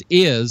wickedness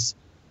is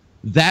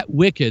that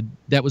wicked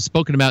that was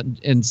spoken about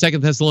in 2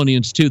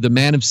 Thessalonians 2, the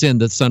man of sin,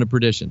 the son of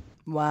perdition.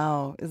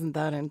 Wow, isn't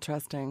that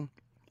interesting?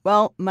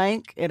 Well,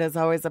 Mike, it is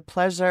always a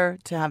pleasure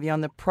to have you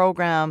on the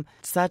program.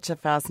 Such a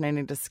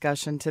fascinating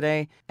discussion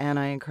today, and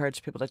I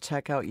encourage people to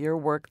check out your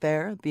work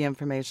there. The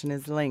information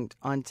is linked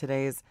on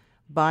today's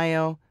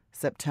bio,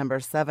 September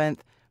 7th.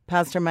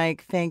 Pastor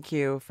Mike, thank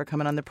you for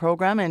coming on the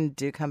program, and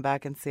do come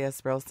back and see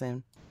us real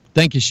soon.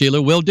 Thank you,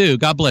 Sheila. Will do.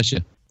 God bless you.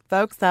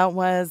 Folks, that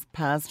was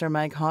Pastor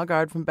Mike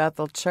Hoggard from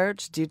Bethel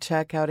Church. Do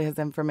check out his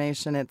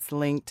information. It's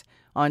linked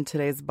on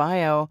today's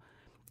bio.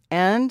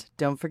 And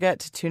don't forget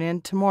to tune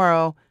in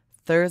tomorrow,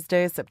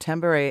 Thursday,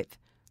 September 8th,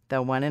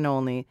 the one and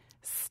only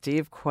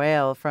Steve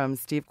Quayle from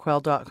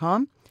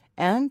stevequayle.com.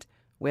 And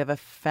we have a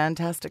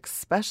fantastic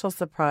special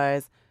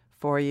surprise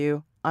for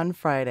you on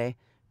Friday.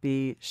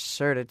 Be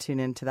sure to tune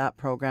into that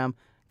program.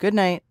 Good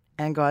night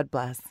and God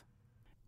bless.